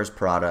Devil Wears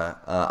Prada.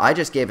 I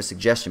just gave a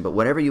suggestion, but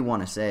whatever you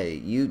want to say,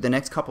 the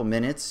next couple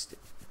minutes,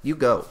 you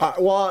go.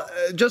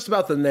 Just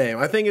about the name.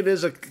 I think it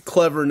is a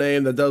clever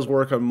name that does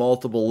work on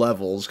multiple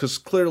levels, because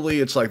clearly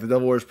it's like The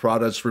Devil Wears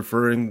Prada. It's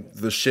referring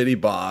the shitty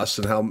boss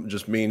and how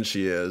just mean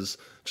she is,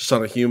 just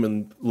on a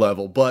human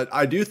level. But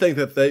I do think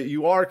that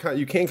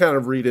you can kind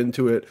of read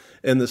into it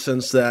in the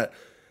sense that,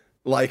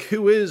 like,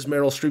 who is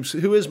Meryl Streep?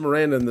 Who is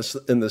Miranda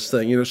in this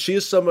thing? She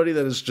is somebody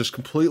that is just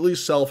completely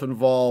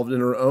self-involved in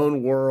her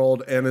own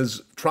world and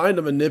is trying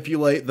to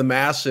manipulate the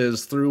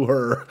masses through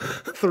her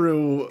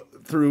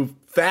through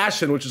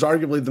fashion, which is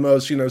arguably the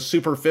most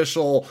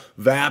superficial,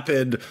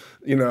 vapid,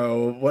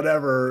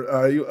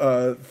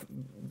 whatever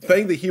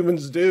thing that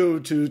humans do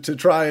to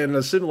try and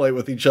assimilate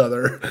with each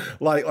other.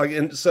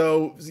 And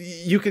so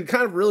you can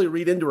kind of really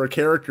read into her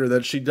character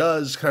that she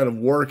does kind of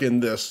work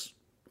in this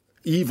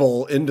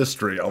evil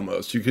industry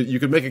almost. You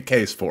could make a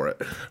case for it,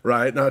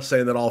 right? Not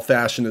saying that all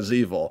fashion is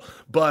evil,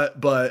 but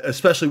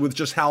especially with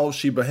just how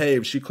she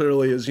behaves, she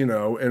clearly is, in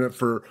it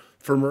for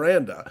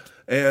Miranda.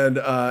 And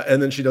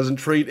then she doesn't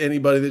treat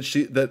anybody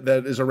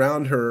that is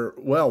around her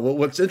well.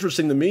 What's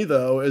interesting to me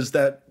though is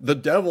that the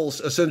devil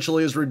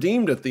essentially is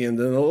redeemed at the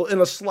end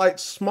in a slight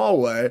small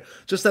way.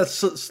 Just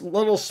that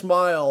little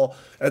smile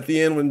at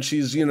the end when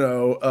she's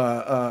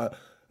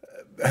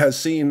has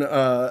seen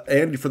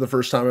Andy for the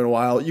first time in a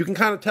while. You can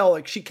kind of tell,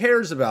 like, she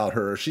cares about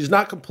her. She's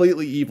not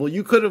completely evil.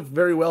 You could have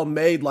very well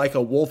made like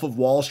a Wolf of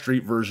Wall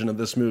Street version of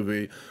this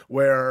movie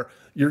where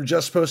you're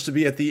just supposed to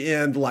be at the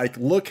end like,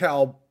 look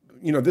how,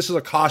 this is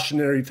a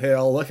cautionary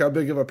tale. Look how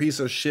big of a piece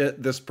of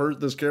shit this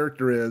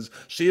character is.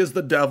 She is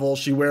the devil.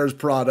 She wears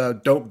Prada.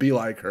 Don't be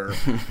like her.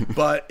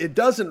 But it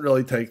doesn't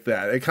really take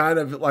that. It kind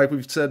of, like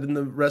we've said in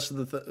the rest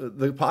of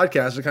the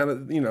podcast, it kind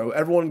of,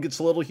 everyone gets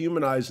a little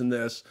humanized in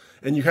this,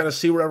 and you kind of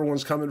see where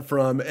everyone's coming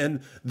from,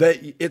 and that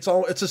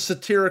it's a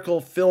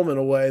satirical film in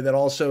a way that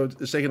also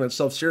is taking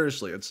itself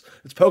seriously. It's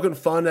poking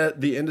fun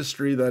at the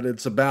industry that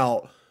it's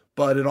about,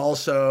 but it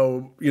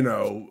also,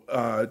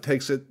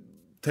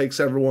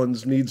 takes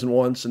everyone's needs and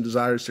wants and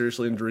desires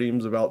seriously and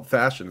dreams about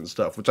fashion and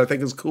stuff, which I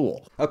think is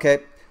cool. Okay,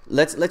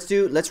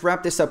 let's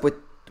wrap this up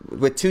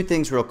with two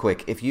things real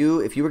quick. If you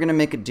were going to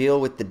make a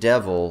deal with the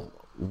devil,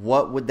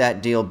 what would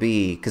that deal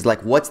be? Because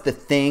like, what's the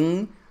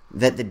thing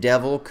that the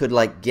devil could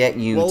like get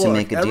you to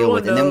make a deal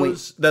with? And then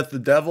that the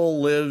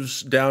devil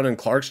lives down in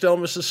Clarksdale,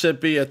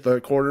 Mississippi, at the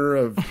corner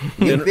of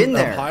You've been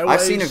there. Highway I've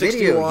seen a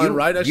video.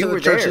 Right next to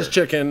the Church's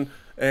Chicken.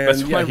 And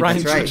that's why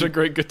Ryan's such a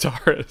great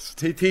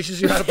guitarist. He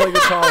teaches you how to play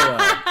guitar well.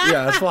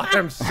 Yeah, that's why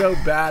I'm so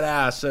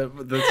badass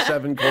at the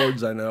 7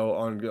 chords I know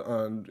on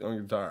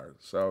guitar.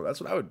 So that's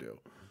what I would do.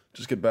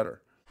 Just get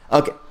better.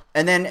 Okay.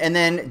 And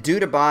then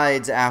Dude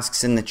Abides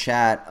asks in the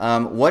chat,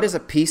 what is a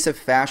piece of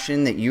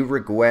fashion that you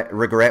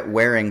regret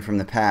wearing from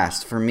the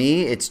past? For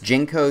me, it's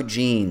Jinko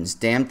jeans.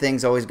 Damn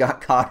things always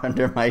got caught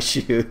under my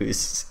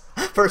shoes.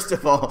 First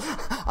of all,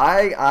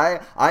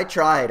 I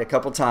tried a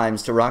couple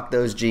times to rock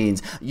those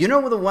jeans. You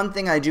know, the one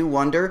thing I do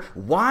wonder,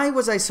 why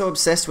was I so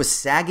obsessed with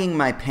sagging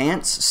my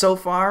pants so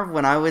far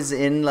when I was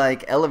in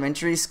like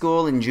elementary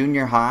school and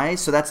junior high?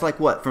 So that's like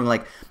what, from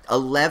like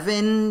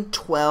 11,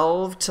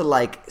 12 to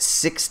like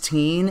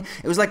 16.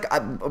 It was like,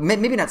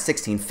 maybe not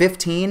 16,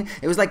 15.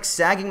 It was like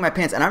sagging my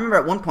pants. And I remember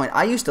at one point,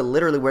 I used to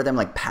literally wear them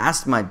like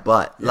past my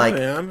butt. Yeah, like,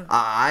 man.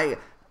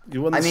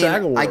 You won the I mean,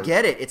 SAG Award. I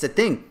get it. It's a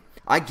thing.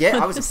 I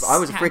was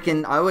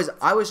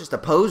just a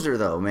poser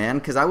though, man,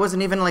 because I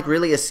wasn't even like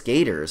really a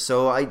skater.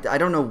 So I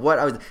don't know what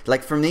I was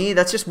like. For me,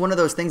 that's just one of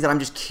those things that I'm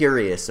just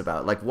curious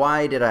about. Like,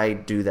 why did I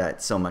do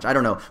that so much? I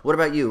don't know. What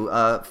about you?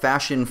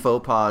 Fashion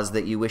faux pas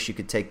that you wish you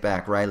could take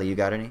back, Riley? You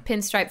got any?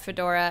 Pinstripe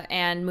fedora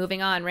and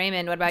moving on.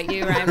 Raymond, what about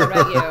you? Ryan, what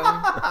about you?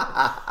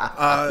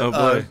 Oh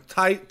boy.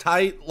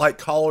 Tight like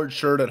collared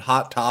shirt at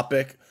Hot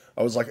Topic.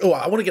 I was like, oh,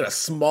 I want to get a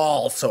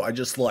small, so I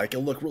just like,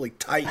 it'll look really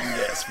tight in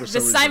this. For The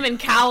some reason. Simon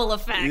Cowell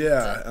effect.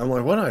 Yeah, I'm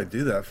like, what did I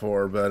do that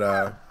for? But,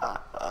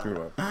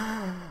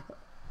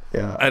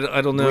 Yeah. I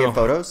don't know. Do we have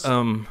photos?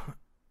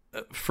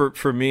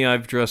 For me,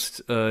 I've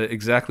dressed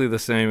exactly the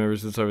same ever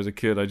since I was a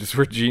kid. I just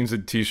wear jeans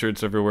and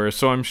t-shirts everywhere.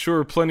 So I'm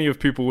sure plenty of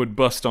people would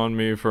bust on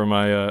me for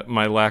my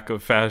my lack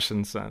of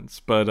fashion sense.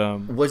 But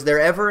was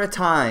there ever a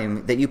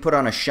time that you put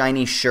on a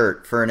shiny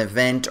shirt for an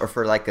event or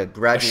for like a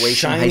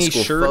graduation high shiny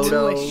school shirt?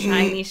 photo? Ooh, a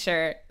shiny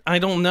shirt. I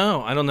don't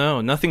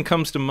know. Nothing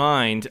comes to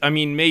mind. I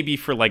mean, maybe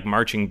for like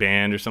marching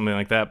band or something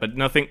like that, but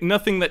nothing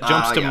that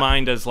jumps to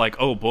mind as like,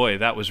 oh boy,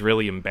 that was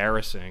really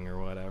embarrassing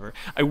or whatever.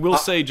 I will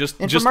say just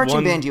for marching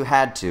one, band, you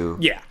had to.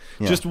 Yeah.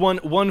 Just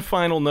one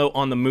final note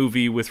on the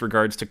movie with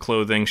regards to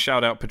clothing.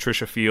 Shout out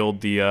Patricia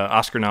Field, the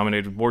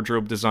Oscar-nominated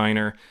wardrobe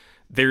designer.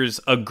 There's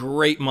a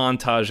great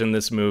montage in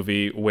this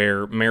movie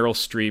where Meryl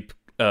Streep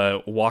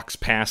walks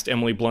past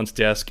Emily Blunt's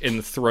desk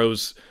and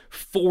throws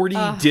 40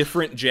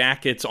 different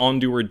jackets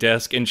onto her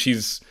desk, and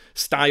she's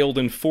styled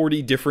in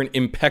 40 different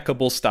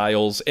impeccable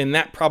styles, and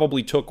that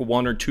probably took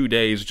 1 or 2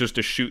 days just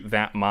to shoot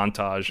that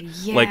montage.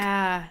 Yeah. Like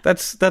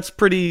that's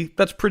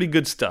pretty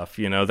good stuff,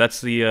 you know.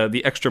 That's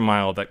the extra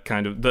mile, that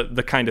kind of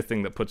the kind of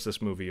thing that puts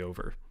this movie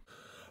over.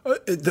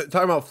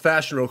 talking about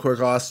fashion real quick,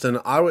 Austin,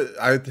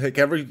 I take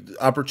every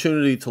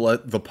opportunity to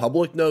let the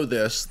public know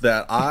this,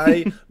 that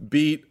I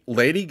beat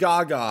Lady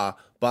Gaga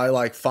by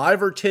like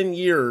 5 or 10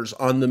 years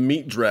on the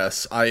meat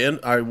dress.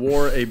 I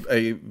wore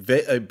a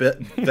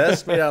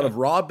vest made out of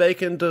raw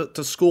bacon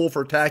to school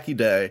for tacky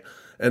day,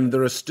 and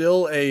there's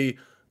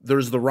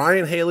the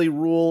Ryan Haley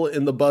rule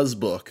in the Buzz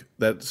book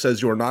that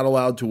says you are not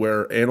allowed to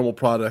wear animal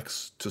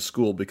products to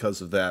school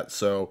because of that.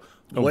 So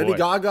Lady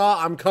Gaga,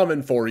 I'm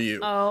coming for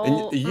you.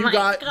 Oh, and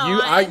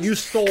God. you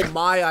stole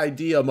my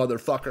idea,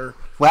 motherfucker.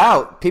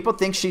 Wow, people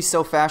think she's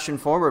so fashion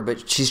forward,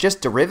 but she's just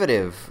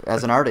derivative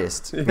as an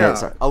artist. Yeah.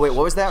 Sorry. Oh wait,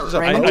 what was that?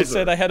 Raymond? I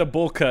said I had a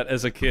bowl cut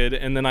as a kid,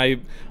 and then I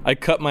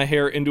cut my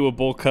hair into a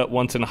bowl cut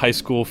once in high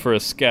school for a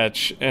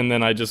sketch, and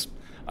then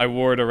I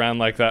wore it around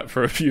like that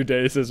for a few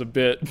days as a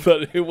bit,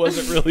 but it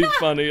wasn't really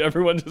funny.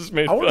 Everyone just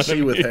made I fun want of to see me.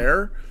 you with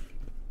hair.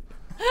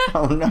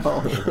 Oh no.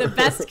 The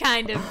best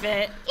kind of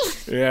bit.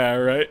 Yeah,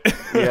 right.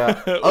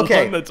 Yeah. One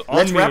Okay. that's on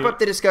Let's me. wrap up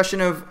the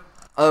discussion of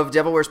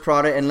Devil Wears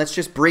Prada, and let's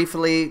just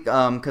briefly,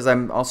 because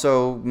I'm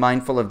also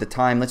mindful of the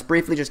time, let's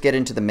briefly just get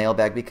into the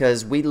mailbag,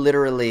 because we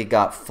literally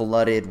got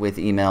flooded with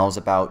emails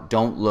about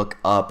Don't Look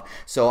Up.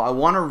 So I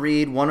want to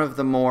read one of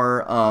the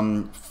more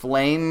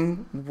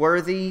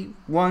flame-worthy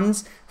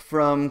ones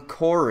from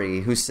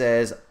Corey, who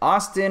says,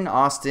 Austin,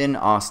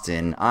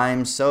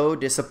 I'm so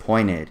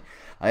disappointed.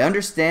 I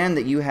understand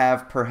that you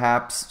have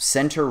perhaps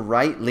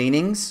center-right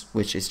leanings,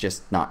 which is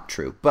just not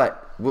true,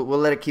 but we'll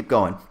let it keep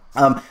going.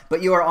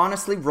 But you are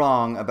honestly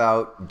wrong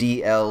about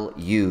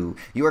DLU.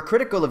 You are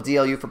critical of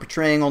DLU for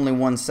portraying only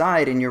one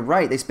side, and you're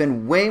right. They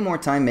spend way more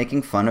time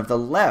making fun of the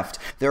left.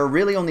 There are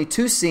really only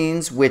 2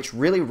 scenes which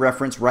really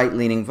reference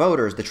right-leaning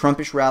voters. The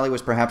Trumpish rally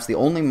was perhaps the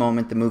only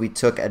moment the movie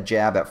took a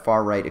jab at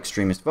far-right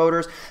extremist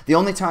voters. The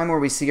only time where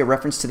we see a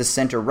reference to the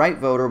center-right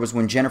voter was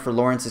when Jennifer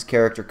Lawrence's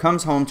character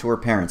comes home to her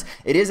parents.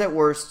 It is at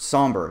worst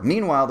somber.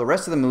 Meanwhile, the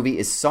rest of the movie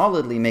is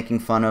solidly making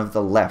fun of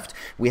the left.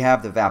 We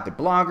have the vapid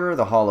blogger,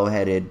 the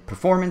hollow-headed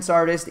performance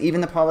artist,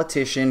 even the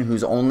politician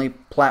whose only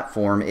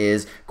platform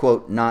is,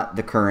 quote, not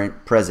the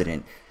current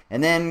president.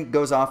 And then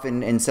goes off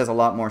and says a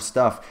lot more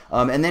stuff.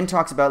 And then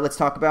let's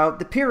talk about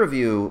the peer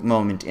review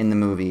moment in the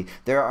movie.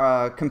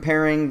 They're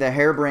comparing the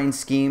harebrained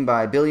scheme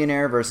by a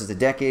billionaire versus a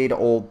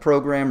decade-old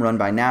program run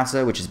by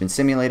NASA, which has been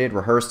simulated,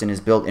 rehearsed, and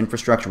has built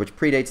infrastructure which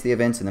predates the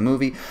events in the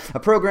movie. A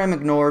program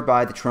ignored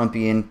by the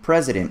Trumpian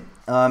president.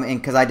 And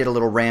because I did a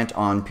little rant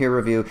on peer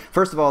review.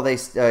 First of all,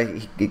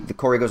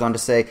 Corey goes on to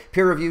say,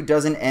 peer review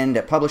doesn't end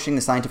at publishing.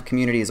 The scientific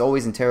community is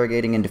always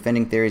interrogating and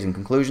defending theories and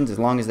conclusions. As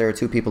long as there are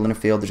 2 people in a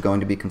field, there's going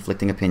to be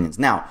conflicting opinions.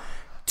 Now,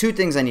 2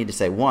 things I need to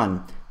say.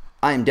 One,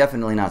 I am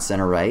definitely not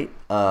center-right,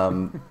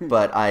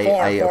 but I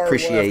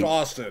appreciate... Left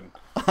Austin.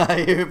 I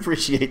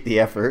appreciate the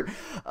effort.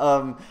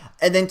 And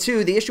then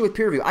 2, the issue with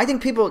peer review. I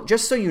think people,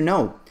 just so you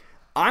know,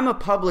 I'm a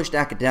published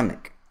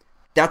academic.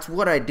 That's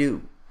what I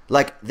do.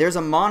 Like, there's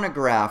a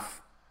monograph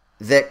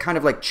that kind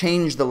of like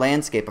changed the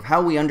landscape of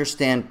how we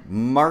understand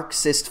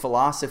Marxist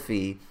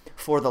philosophy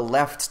for the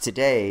left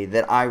today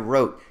that I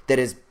wrote, that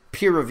is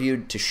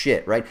peer-reviewed to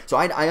shit, right? So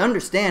I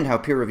understand how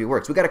peer review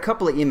works. We got a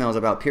couple of emails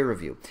about peer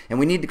review, and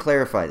we need to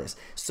clarify this.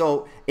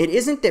 So it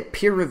isn't that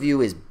peer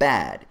review is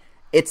bad.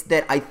 It's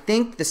that I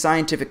think the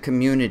scientific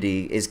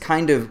community is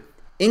kind of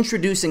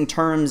introducing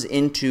terms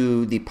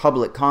into the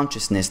public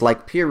consciousness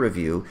like peer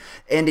review,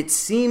 and it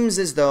seems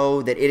as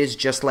though that it is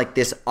just like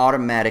this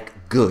automatic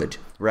good,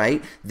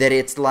 right? That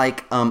it's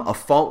like a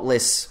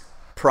faultless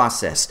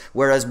process.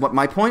 Whereas what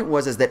my point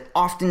was is that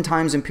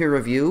oftentimes in peer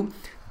review,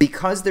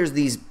 because there's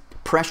these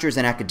pressures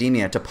in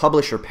academia to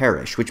publish or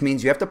perish, which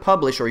means you have to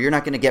publish or you're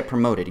not going to get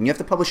promoted, and you have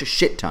to publish a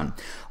shit ton.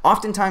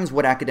 Oftentimes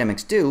what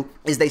academics do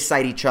is they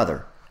cite each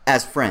other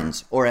as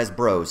friends or as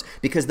bros,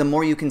 because the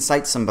more you can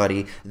cite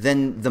somebody,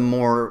 then the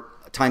more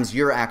times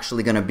you're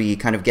actually going to be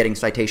kind of getting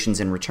citations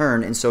in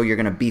return, and so you're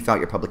going to beef out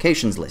your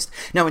publications list.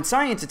 Now, in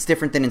science, it's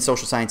different than in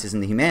social sciences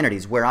and the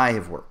humanities, where I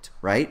have worked,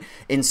 right?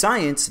 In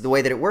science, the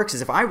way that it works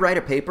is if I write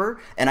a paper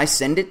and I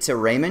send it to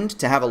Raymond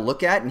to have a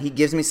look at, and he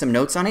gives me some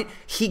notes on it,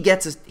 he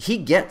gets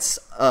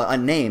a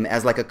name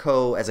as like a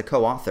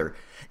co-author.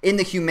 In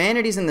the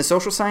humanities and the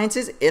social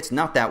sciences, it's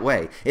not that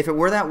way. If it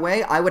were that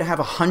way, I would have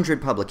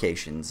 100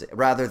 publications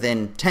rather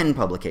than 10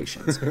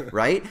 publications,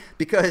 right?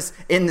 Because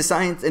in the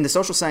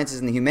social sciences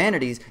and the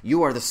humanities,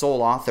 you are the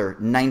sole author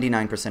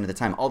 99% of the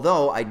time.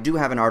 Although I do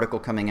have an article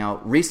coming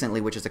out recently,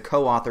 which is a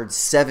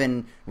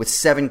co-authored with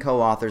seven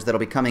co-authors that'll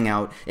be coming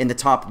out in the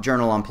top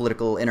journal on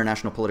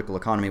international political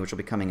economy, which will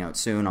be coming out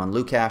soon on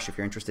Lukács. If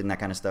you're interested in that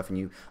kind of stuff and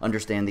you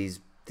understand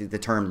the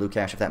term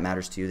Lukács, if that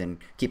matters to you, then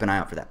keep an eye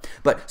out for that.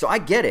 But so I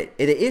get it.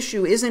 The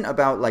issue isn't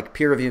about like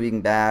peer review being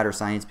bad or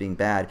science being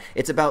bad.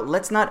 It's about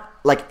let's not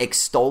like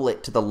extol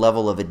it to the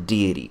level of a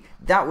deity.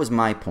 That was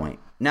my point.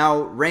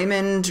 Now,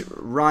 Raymond,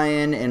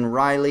 Ryan, and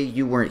Riley,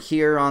 you weren't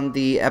here on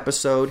the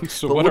episode.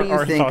 So but what do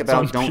you think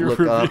about Don't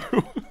Look Up?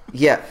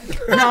 Yeah.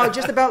 No,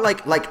 just about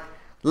like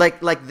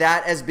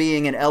that as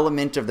being an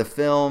element of the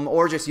film,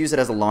 or just use it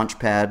as a launch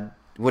pad.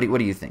 What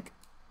do you think?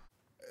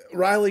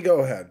 Riley,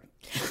 go ahead.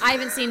 I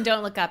haven't seen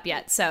Don't Look Up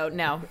yet, so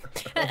no.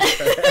 All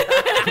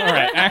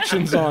right,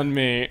 action's on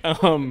me. I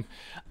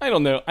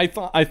don't know. I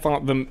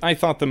thought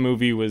the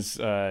movie was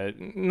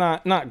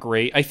not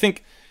great. I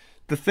think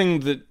the thing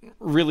that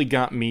really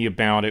got me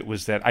about it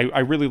was that I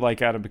really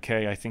like Adam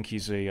McKay. I think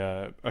he's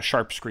a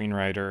sharp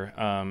screenwriter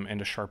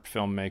and a sharp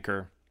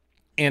filmmaker.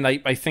 And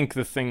I think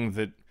the thing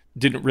that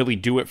didn't really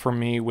do it for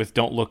me with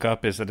Don't Look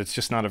Up is that it's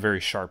just not a very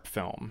sharp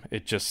film.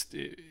 It just,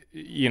 it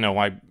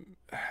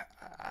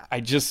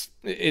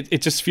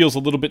just feels a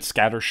little bit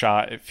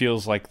scattershot. It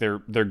feels like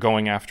they're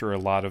going after a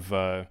lot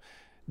of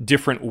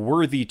different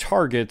worthy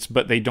targets,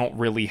 but they don't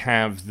really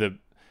have the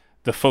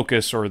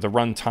focus or the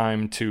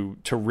runtime to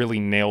really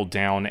nail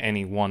down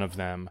any one of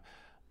them.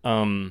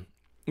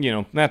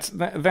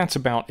 That's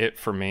about it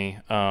for me.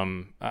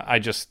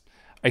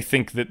 I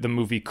think that the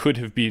movie could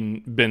have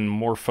been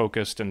more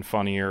focused and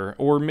funnier,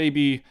 or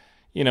maybe,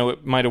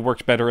 it might have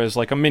worked better as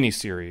like a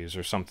miniseries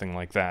or something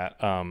like that.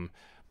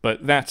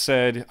 But that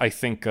said, I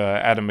think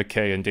Adam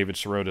McKay and David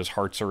Sirota's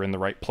hearts are in the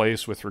right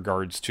place with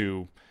regards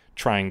to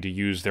trying to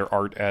use their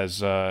art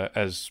as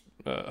a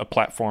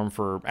platform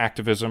for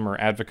activism or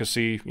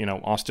advocacy.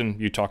 Austin,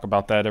 you talk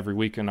about that every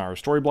week in our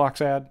Storyblocks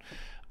ad.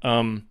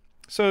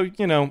 So,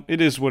 it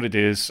is what it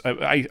is.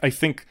 I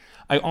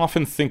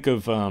often think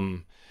of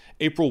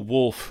April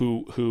Wolf,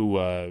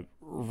 who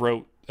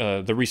wrote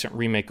the recent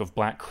remake of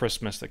Black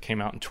Christmas that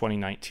came out in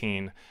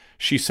 2019.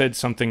 She said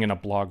something in a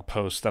blog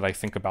post that I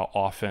think about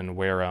often,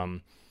 where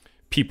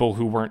people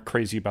who weren't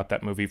crazy about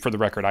that movie, for the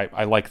record,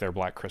 I like their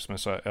Black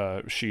Christmas,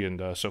 she and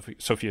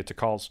Sophia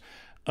Takals,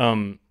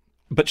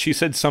 but she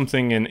said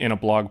something in a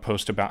blog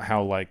post about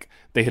how like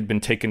they had been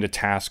taken to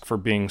task for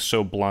being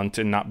so blunt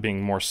and not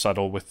being more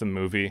subtle with the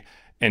movie,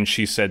 and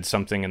she said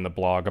something in the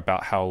blog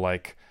about how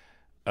like,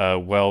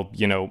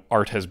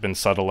 art has been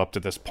subtle up to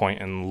this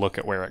point, and look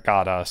at where it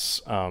got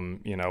us.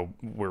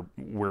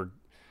 We're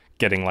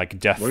getting like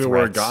death threats.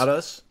 Where it got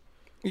us?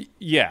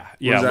 Yeah.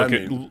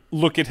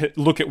 Look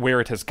Look at where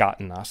it has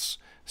gotten us.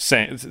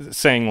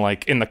 Saying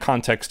like in the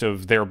context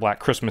of their Black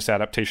Christmas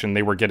adaptation,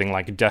 they were getting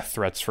like death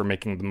threats for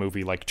making the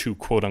movie like too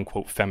quote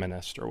unquote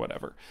feminist or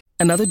whatever.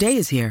 Another day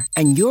is here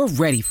and you're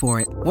ready for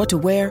it. What to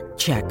wear?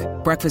 Check.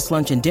 Breakfast,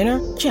 lunch, and dinner?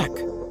 Check.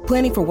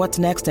 Planning for what's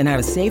next and how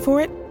to save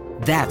for it?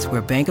 That's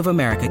where Bank of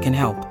America can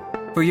help.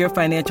 For your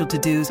financial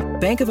to-dos,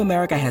 Bank of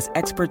America has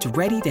experts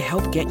ready to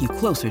help get you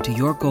closer to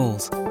your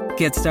goals.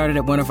 Get started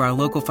at one of our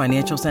local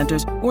financial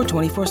centers or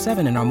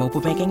 24/7 in our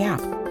mobile banking app.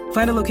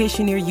 Find a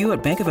location near you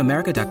at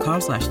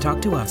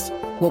bankofamerica.com/talktous.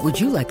 What would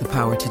you like the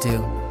power to do?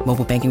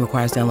 Mobile banking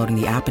requires downloading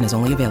the app and is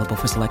only available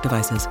for select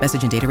devices.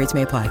 Message and data rates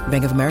may apply.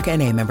 Bank of America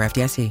N.A., member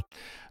FDIC.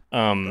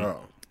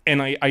 And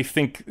I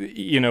think,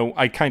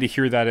 I kind of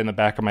hear that in the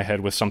back of my head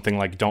with something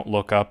like Don't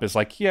Look Up is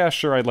like, yeah,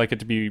 sure, I'd like it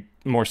to be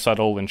more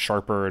subtle and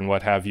sharper and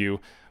what have you.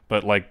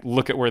 But like,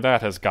 look at where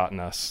that has gotten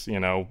us.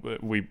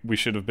 We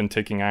should have been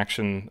taking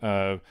action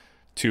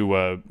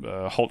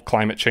halt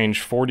climate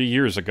change 40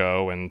 years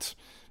ago, and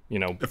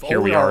if here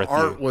only we are. Our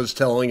art was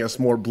telling us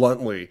more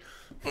bluntly.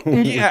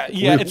 Yeah,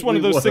 it's one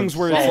of those things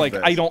where it's like,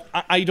 this.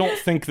 I don't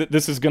think that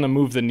this is going to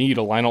move the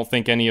needle. I don't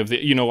think any of the,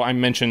 I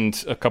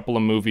mentioned a couple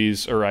of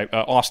movies, or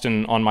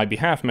Austin on my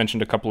behalf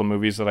mentioned a couple of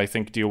movies that I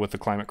think deal with the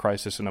climate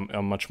crisis in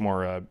a much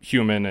more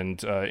human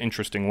and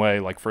interesting way,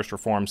 like First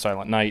Reform,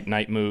 Silent Night,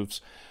 Night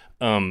Moves,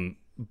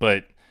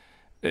 but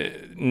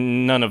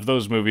none of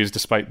those movies,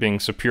 despite being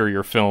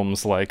superior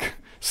films, like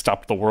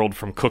stopped the world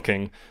from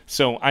cooking.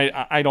 So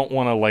I don't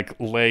want to like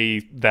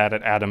lay that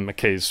at Adam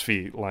McKay's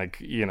feet. Like,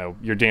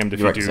 you're damned if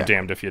you do,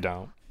 damned if you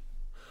don't.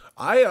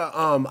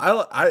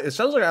 It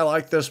sounds like I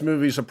like this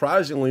movie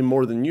surprisingly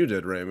more than you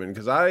did, Raymond,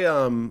 because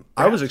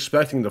I was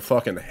expecting to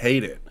fucking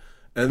hate it.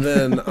 And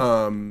then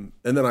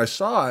I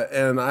saw it,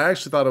 and I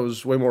actually thought it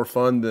was way more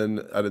fun than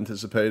I'd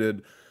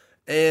anticipated.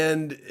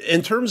 And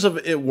in terms of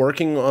it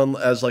working on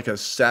as like a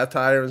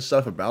satire and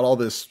stuff about all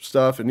this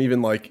stuff, and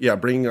even like,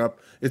 bringing up,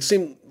 it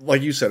seemed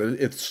like you said,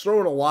 it's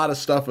throwing a lot of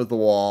stuff at the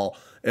wall.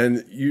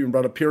 And you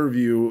brought a peer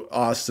review,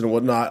 Austin, and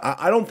whatnot.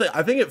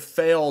 I think it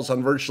fails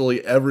on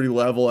virtually every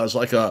level as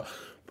like a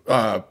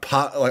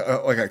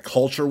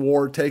culture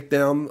war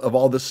takedown of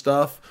all this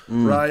stuff,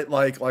 right?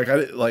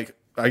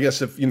 I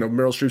guess if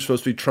Meryl Streep's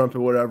supposed to be Trump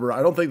or whatever,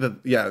 I don't think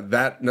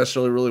that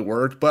necessarily really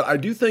worked. But I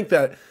do think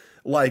that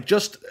like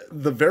just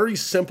the very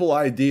simple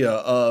idea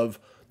of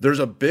there's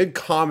a big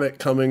comet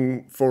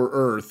coming for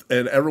Earth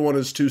and everyone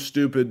is too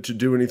stupid to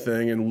do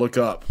anything and look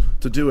up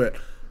to do it.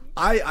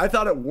 I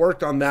thought it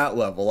worked on that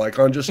level, like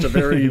on just a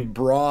very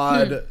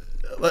broad,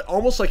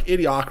 almost like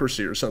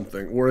Idiocracy or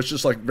something, where it's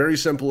just like very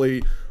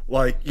simply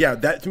like,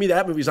 that to me,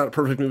 that movie's not a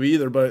perfect movie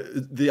either,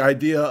 but the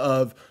idea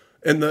of,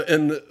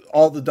 and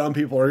all the dumb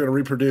people are going to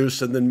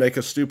reproduce and then make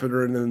us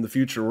stupider, and then in the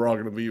future we're all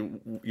going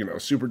to be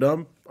super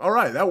dumb. All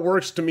right, that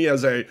works to me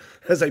as a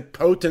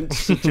potent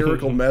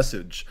satirical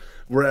message.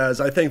 Whereas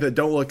I think that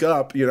Don't Look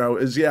Up,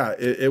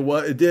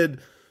 the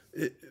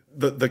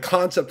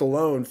concept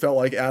alone felt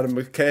like Adam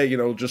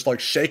McKay, just like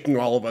shaking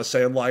all of us,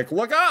 saying like,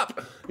 "Look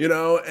up,"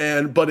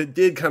 but it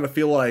did kind of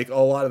feel like a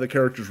lot of the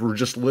characters were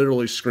just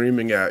literally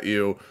screaming at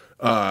you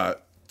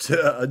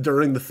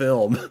during the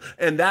film,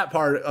 and that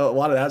part, a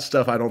lot of that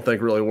stuff, I don't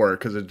think really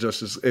worked because it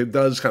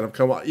does kind of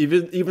come off,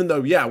 even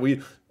though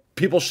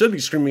people should be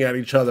screaming at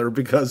each other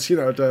because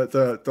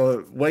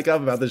to wake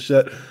up about this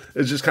shit,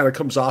 it just kind of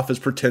comes off as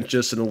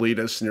pretentious and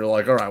elitist, and you're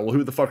like, all right, well,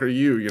 who the fuck are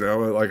you?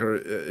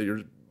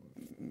 Your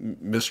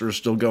Mister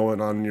still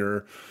going on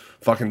your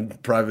fucking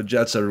private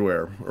jets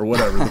everywhere or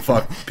whatever the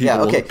fuck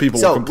people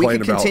so will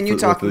complain we can continue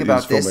about talking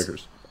about this.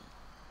 Filmmakers.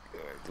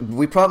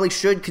 We probably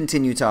should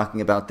continue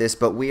talking about this,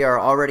 but we are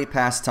already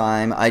past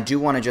time. I do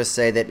want to just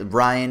say that,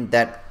 Ryan,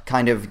 that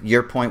kind of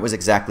your point was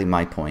exactly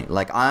my point.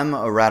 Like, I'm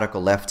a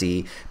radical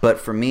lefty, but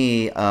for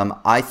me,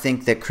 I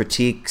think that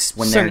critiques,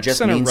 when they're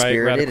just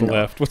mean-spirited... Right, radical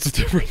left, what's the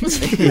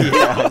difference?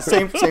 Yeah,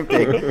 same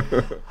thing.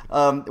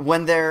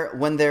 When they're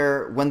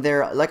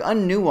like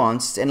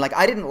unnuanced, and like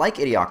I didn't like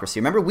Idiocracy.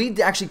 Remember,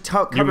 we actually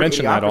covered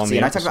Idiocracy,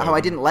 and I talked about how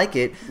I didn't like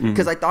it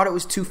because I thought it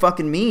was too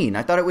fucking mean.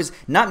 I thought it was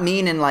not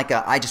mean in like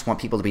I just want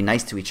people to be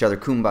nice to each other,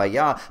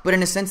 kumbaya, but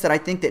in a sense that I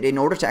think that in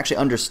order to actually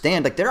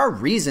understand, like there are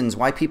reasons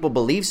why people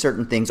believe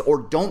certain things or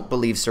don't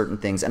believe certain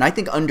things, and I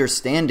think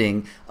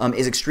understanding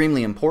is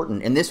extremely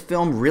important. And this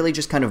film really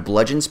just kind of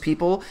bludgeons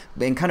people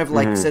and kind of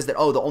like says that,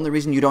 the only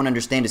reason you don't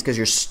understand is because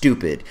you're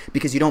stupid,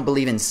 because you don't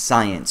believe in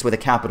science with a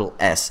capital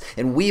S,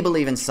 and we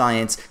believe in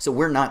science, so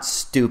we're not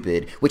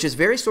stupid, which is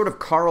very sort of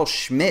Carl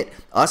Schmitt,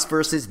 us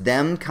versus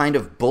them kind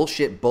of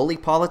bullshit bully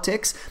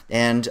politics.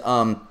 And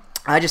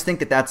I just think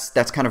that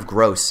that's kind of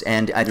gross,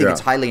 and I think it's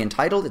highly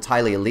entitled, it's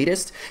highly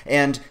elitist,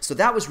 and so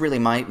that was really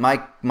my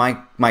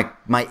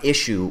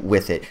issue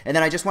with it. And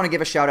then I just want to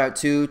give a shout out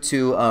to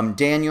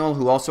Daniel,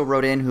 who also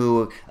wrote in,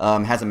 who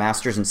has a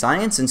master's in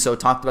science, and so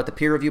talked about the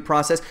peer review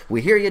process.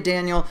 We hear you,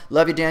 Daniel.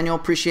 Love you, Daniel.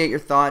 Appreciate your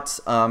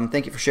thoughts.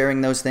 Thank you for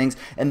sharing those things.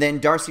 And then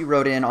Darcy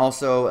wrote in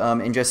also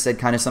and just said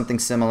kind of something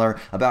similar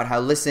about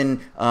how,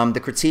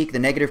 the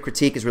negative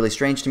critique is really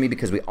strange to me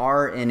because we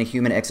are in a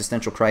human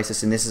existential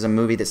crisis, and this is a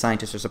movie that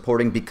scientists are supporting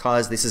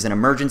because this is an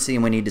emergency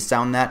and we need to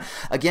sound that.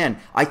 Again,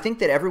 I think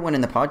that everyone in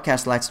the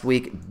podcast last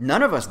week,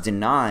 none of us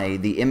deny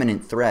the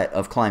imminent threat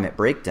of climate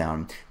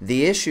breakdown.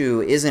 The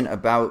issue isn't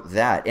about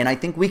that. And I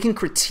think we can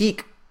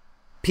critique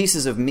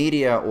pieces of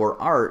media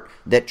or art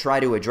that try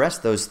to address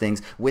those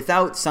things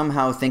without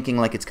somehow thinking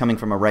like it's coming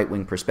from a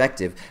right-wing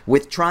perspective,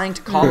 with trying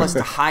to call us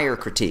to higher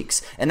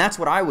critiques. And that's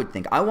what I would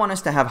think. I want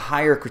us to have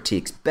higher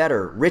critiques,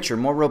 better, richer,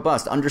 more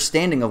robust,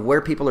 understanding of where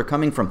people are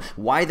coming from,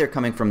 why they're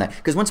coming from that.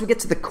 Because once we get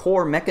to the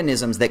core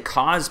mechanisms that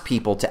cause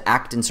people to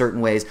act in certain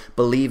ways,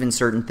 believe in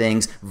certain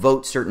things,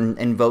 vote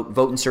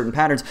in certain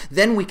patterns,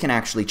 then we can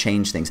actually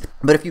change things.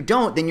 But if you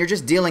don't, then you're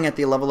just dealing at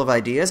the level of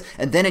ideas,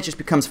 and then it just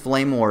becomes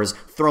flame wars,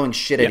 throwing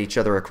shit at each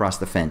other across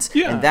the fence.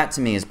 And that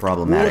to me is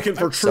problematic. We're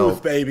looking for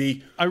truth,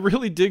 baby. I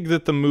really dig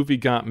that the movie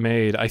got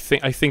made. I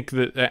think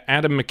that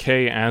Adam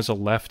McKay as a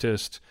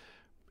leftist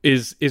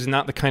is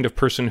not the kind of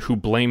person who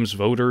blames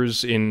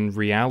voters in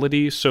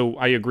reality. So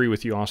I agree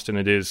with you, Austin.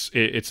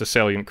 It's a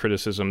salient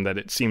criticism that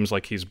it seems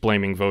like he's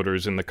blaming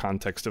voters in the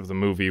context of the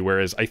movie,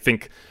 whereas I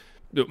think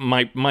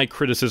my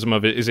criticism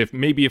of it is if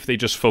they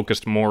just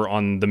focused more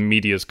on the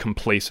media's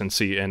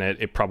complacency in it,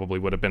 it probably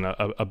would have been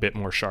a bit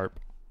more sharp.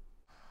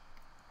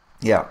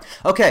 Yeah.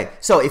 Okay,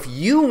 so if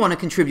you want to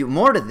contribute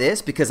more to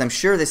this, because I'm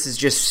sure this is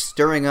just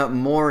stirring up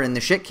more in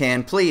the shit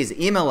can, please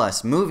email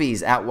us,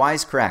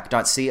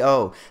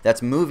 movies@wisecrack.co.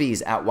 That's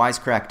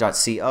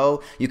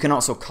movies@wisecrack.co. You can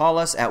also call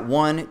us at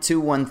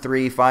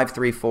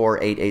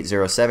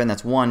 1-213-534-8807.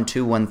 That's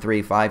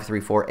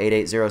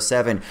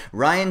 1-213-534-8807.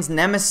 Ryan's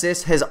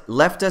nemesis has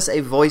left us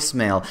a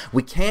voicemail.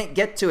 We can't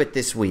get to it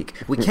this week.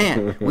 We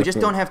can't. We just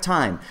don't have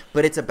time.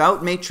 But it's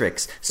about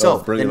Matrix. So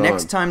the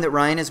next time that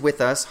Ryan is with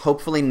us,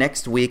 hopefully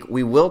next week,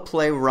 we will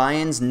play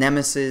Ryan's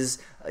nemesis's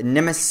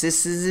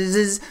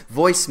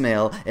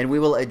voicemail, and we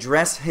will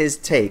address his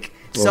take.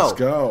 Let's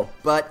go.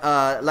 But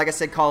like I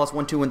said, call us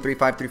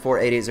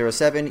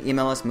 1-213-534-8807.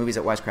 Email us,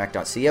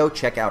 movies@wisecrack.co.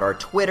 Check out our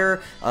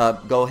Twitter.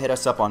 Go hit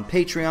us up on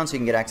Patreon so you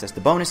can get access to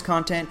bonus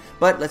content.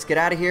 But let's get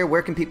out of here.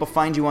 Where can people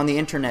find you on the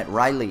internet,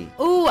 Riley?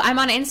 Ooh, I'm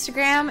on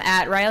Instagram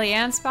at Riley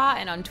Anspaugh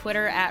and on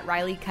Twitter at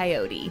Riley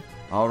Coyote.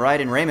 All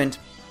right, and Raymond?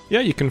 Yeah,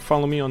 you can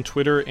follow me on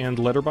Twitter and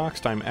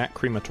Letterboxd. I'm at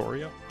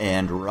Crematorio.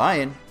 And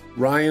Ryan?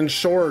 Ryan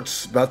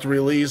Shorts, about to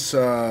release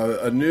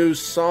a new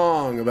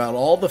song about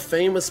all the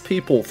famous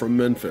people from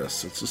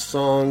Memphis. It's a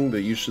song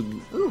that you should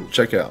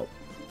check out.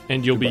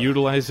 And you'll be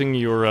utilizing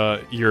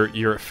your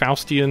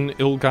Faustian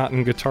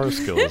ill-gotten guitar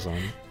skills on.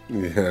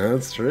 Yeah,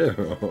 that's true.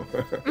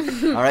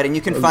 All right, and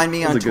you can find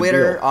me on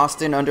Twitter,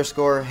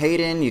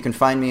 Austin_Hayden. You can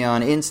find me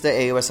on Insta,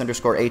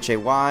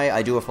 AOS_HAY.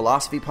 I do a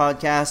philosophy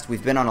podcast.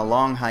 We've been on a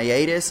long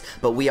hiatus,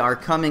 but we are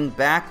coming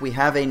back. We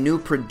have a new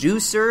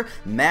producer.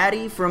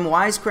 Maddie from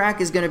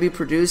Wisecrack is going to be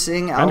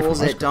producing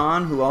Owls at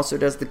Dawn, who also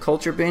does the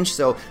Culture Bench.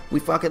 So we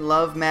fucking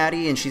love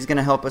Maddie, and she's going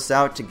to help us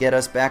out to get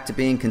us back to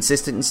being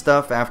consistent and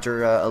stuff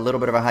after a little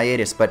bit of a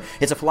hiatus. But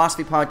it's a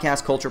philosophy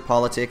podcast, culture,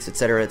 politics,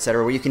 etc.,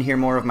 where you can hear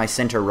more of my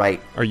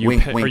center-right. Are you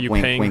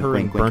paying her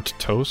in burnt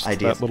toast,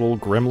 ideas. That little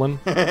gremlin?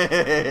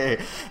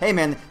 Hey,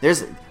 man,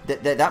 there's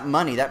that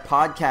money, that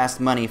podcast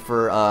money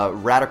for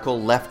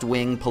radical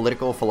left-wing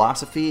political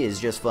philosophy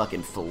is just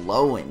fucking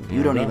flowing.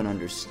 You don't even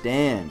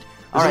understand.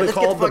 All right, let's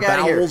get the fuck out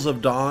of here. Bowels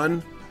of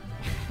Dawn?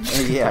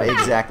 Yeah,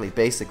 exactly,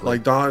 basically.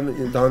 Like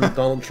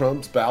Donald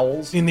Trump's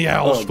bowels? Seen the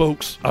owls,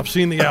 folks. I've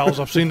seen the owls.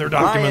 I've seen their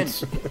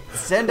documents. Ryan,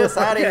 send us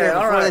out of here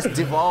before this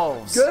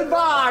devolves.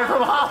 Goodbye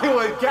from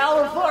Hollywood,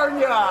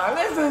 California.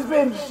 This has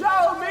been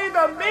Show Me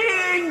the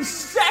Mean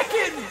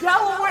Second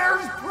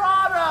Delaware's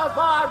Prada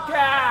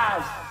podcast.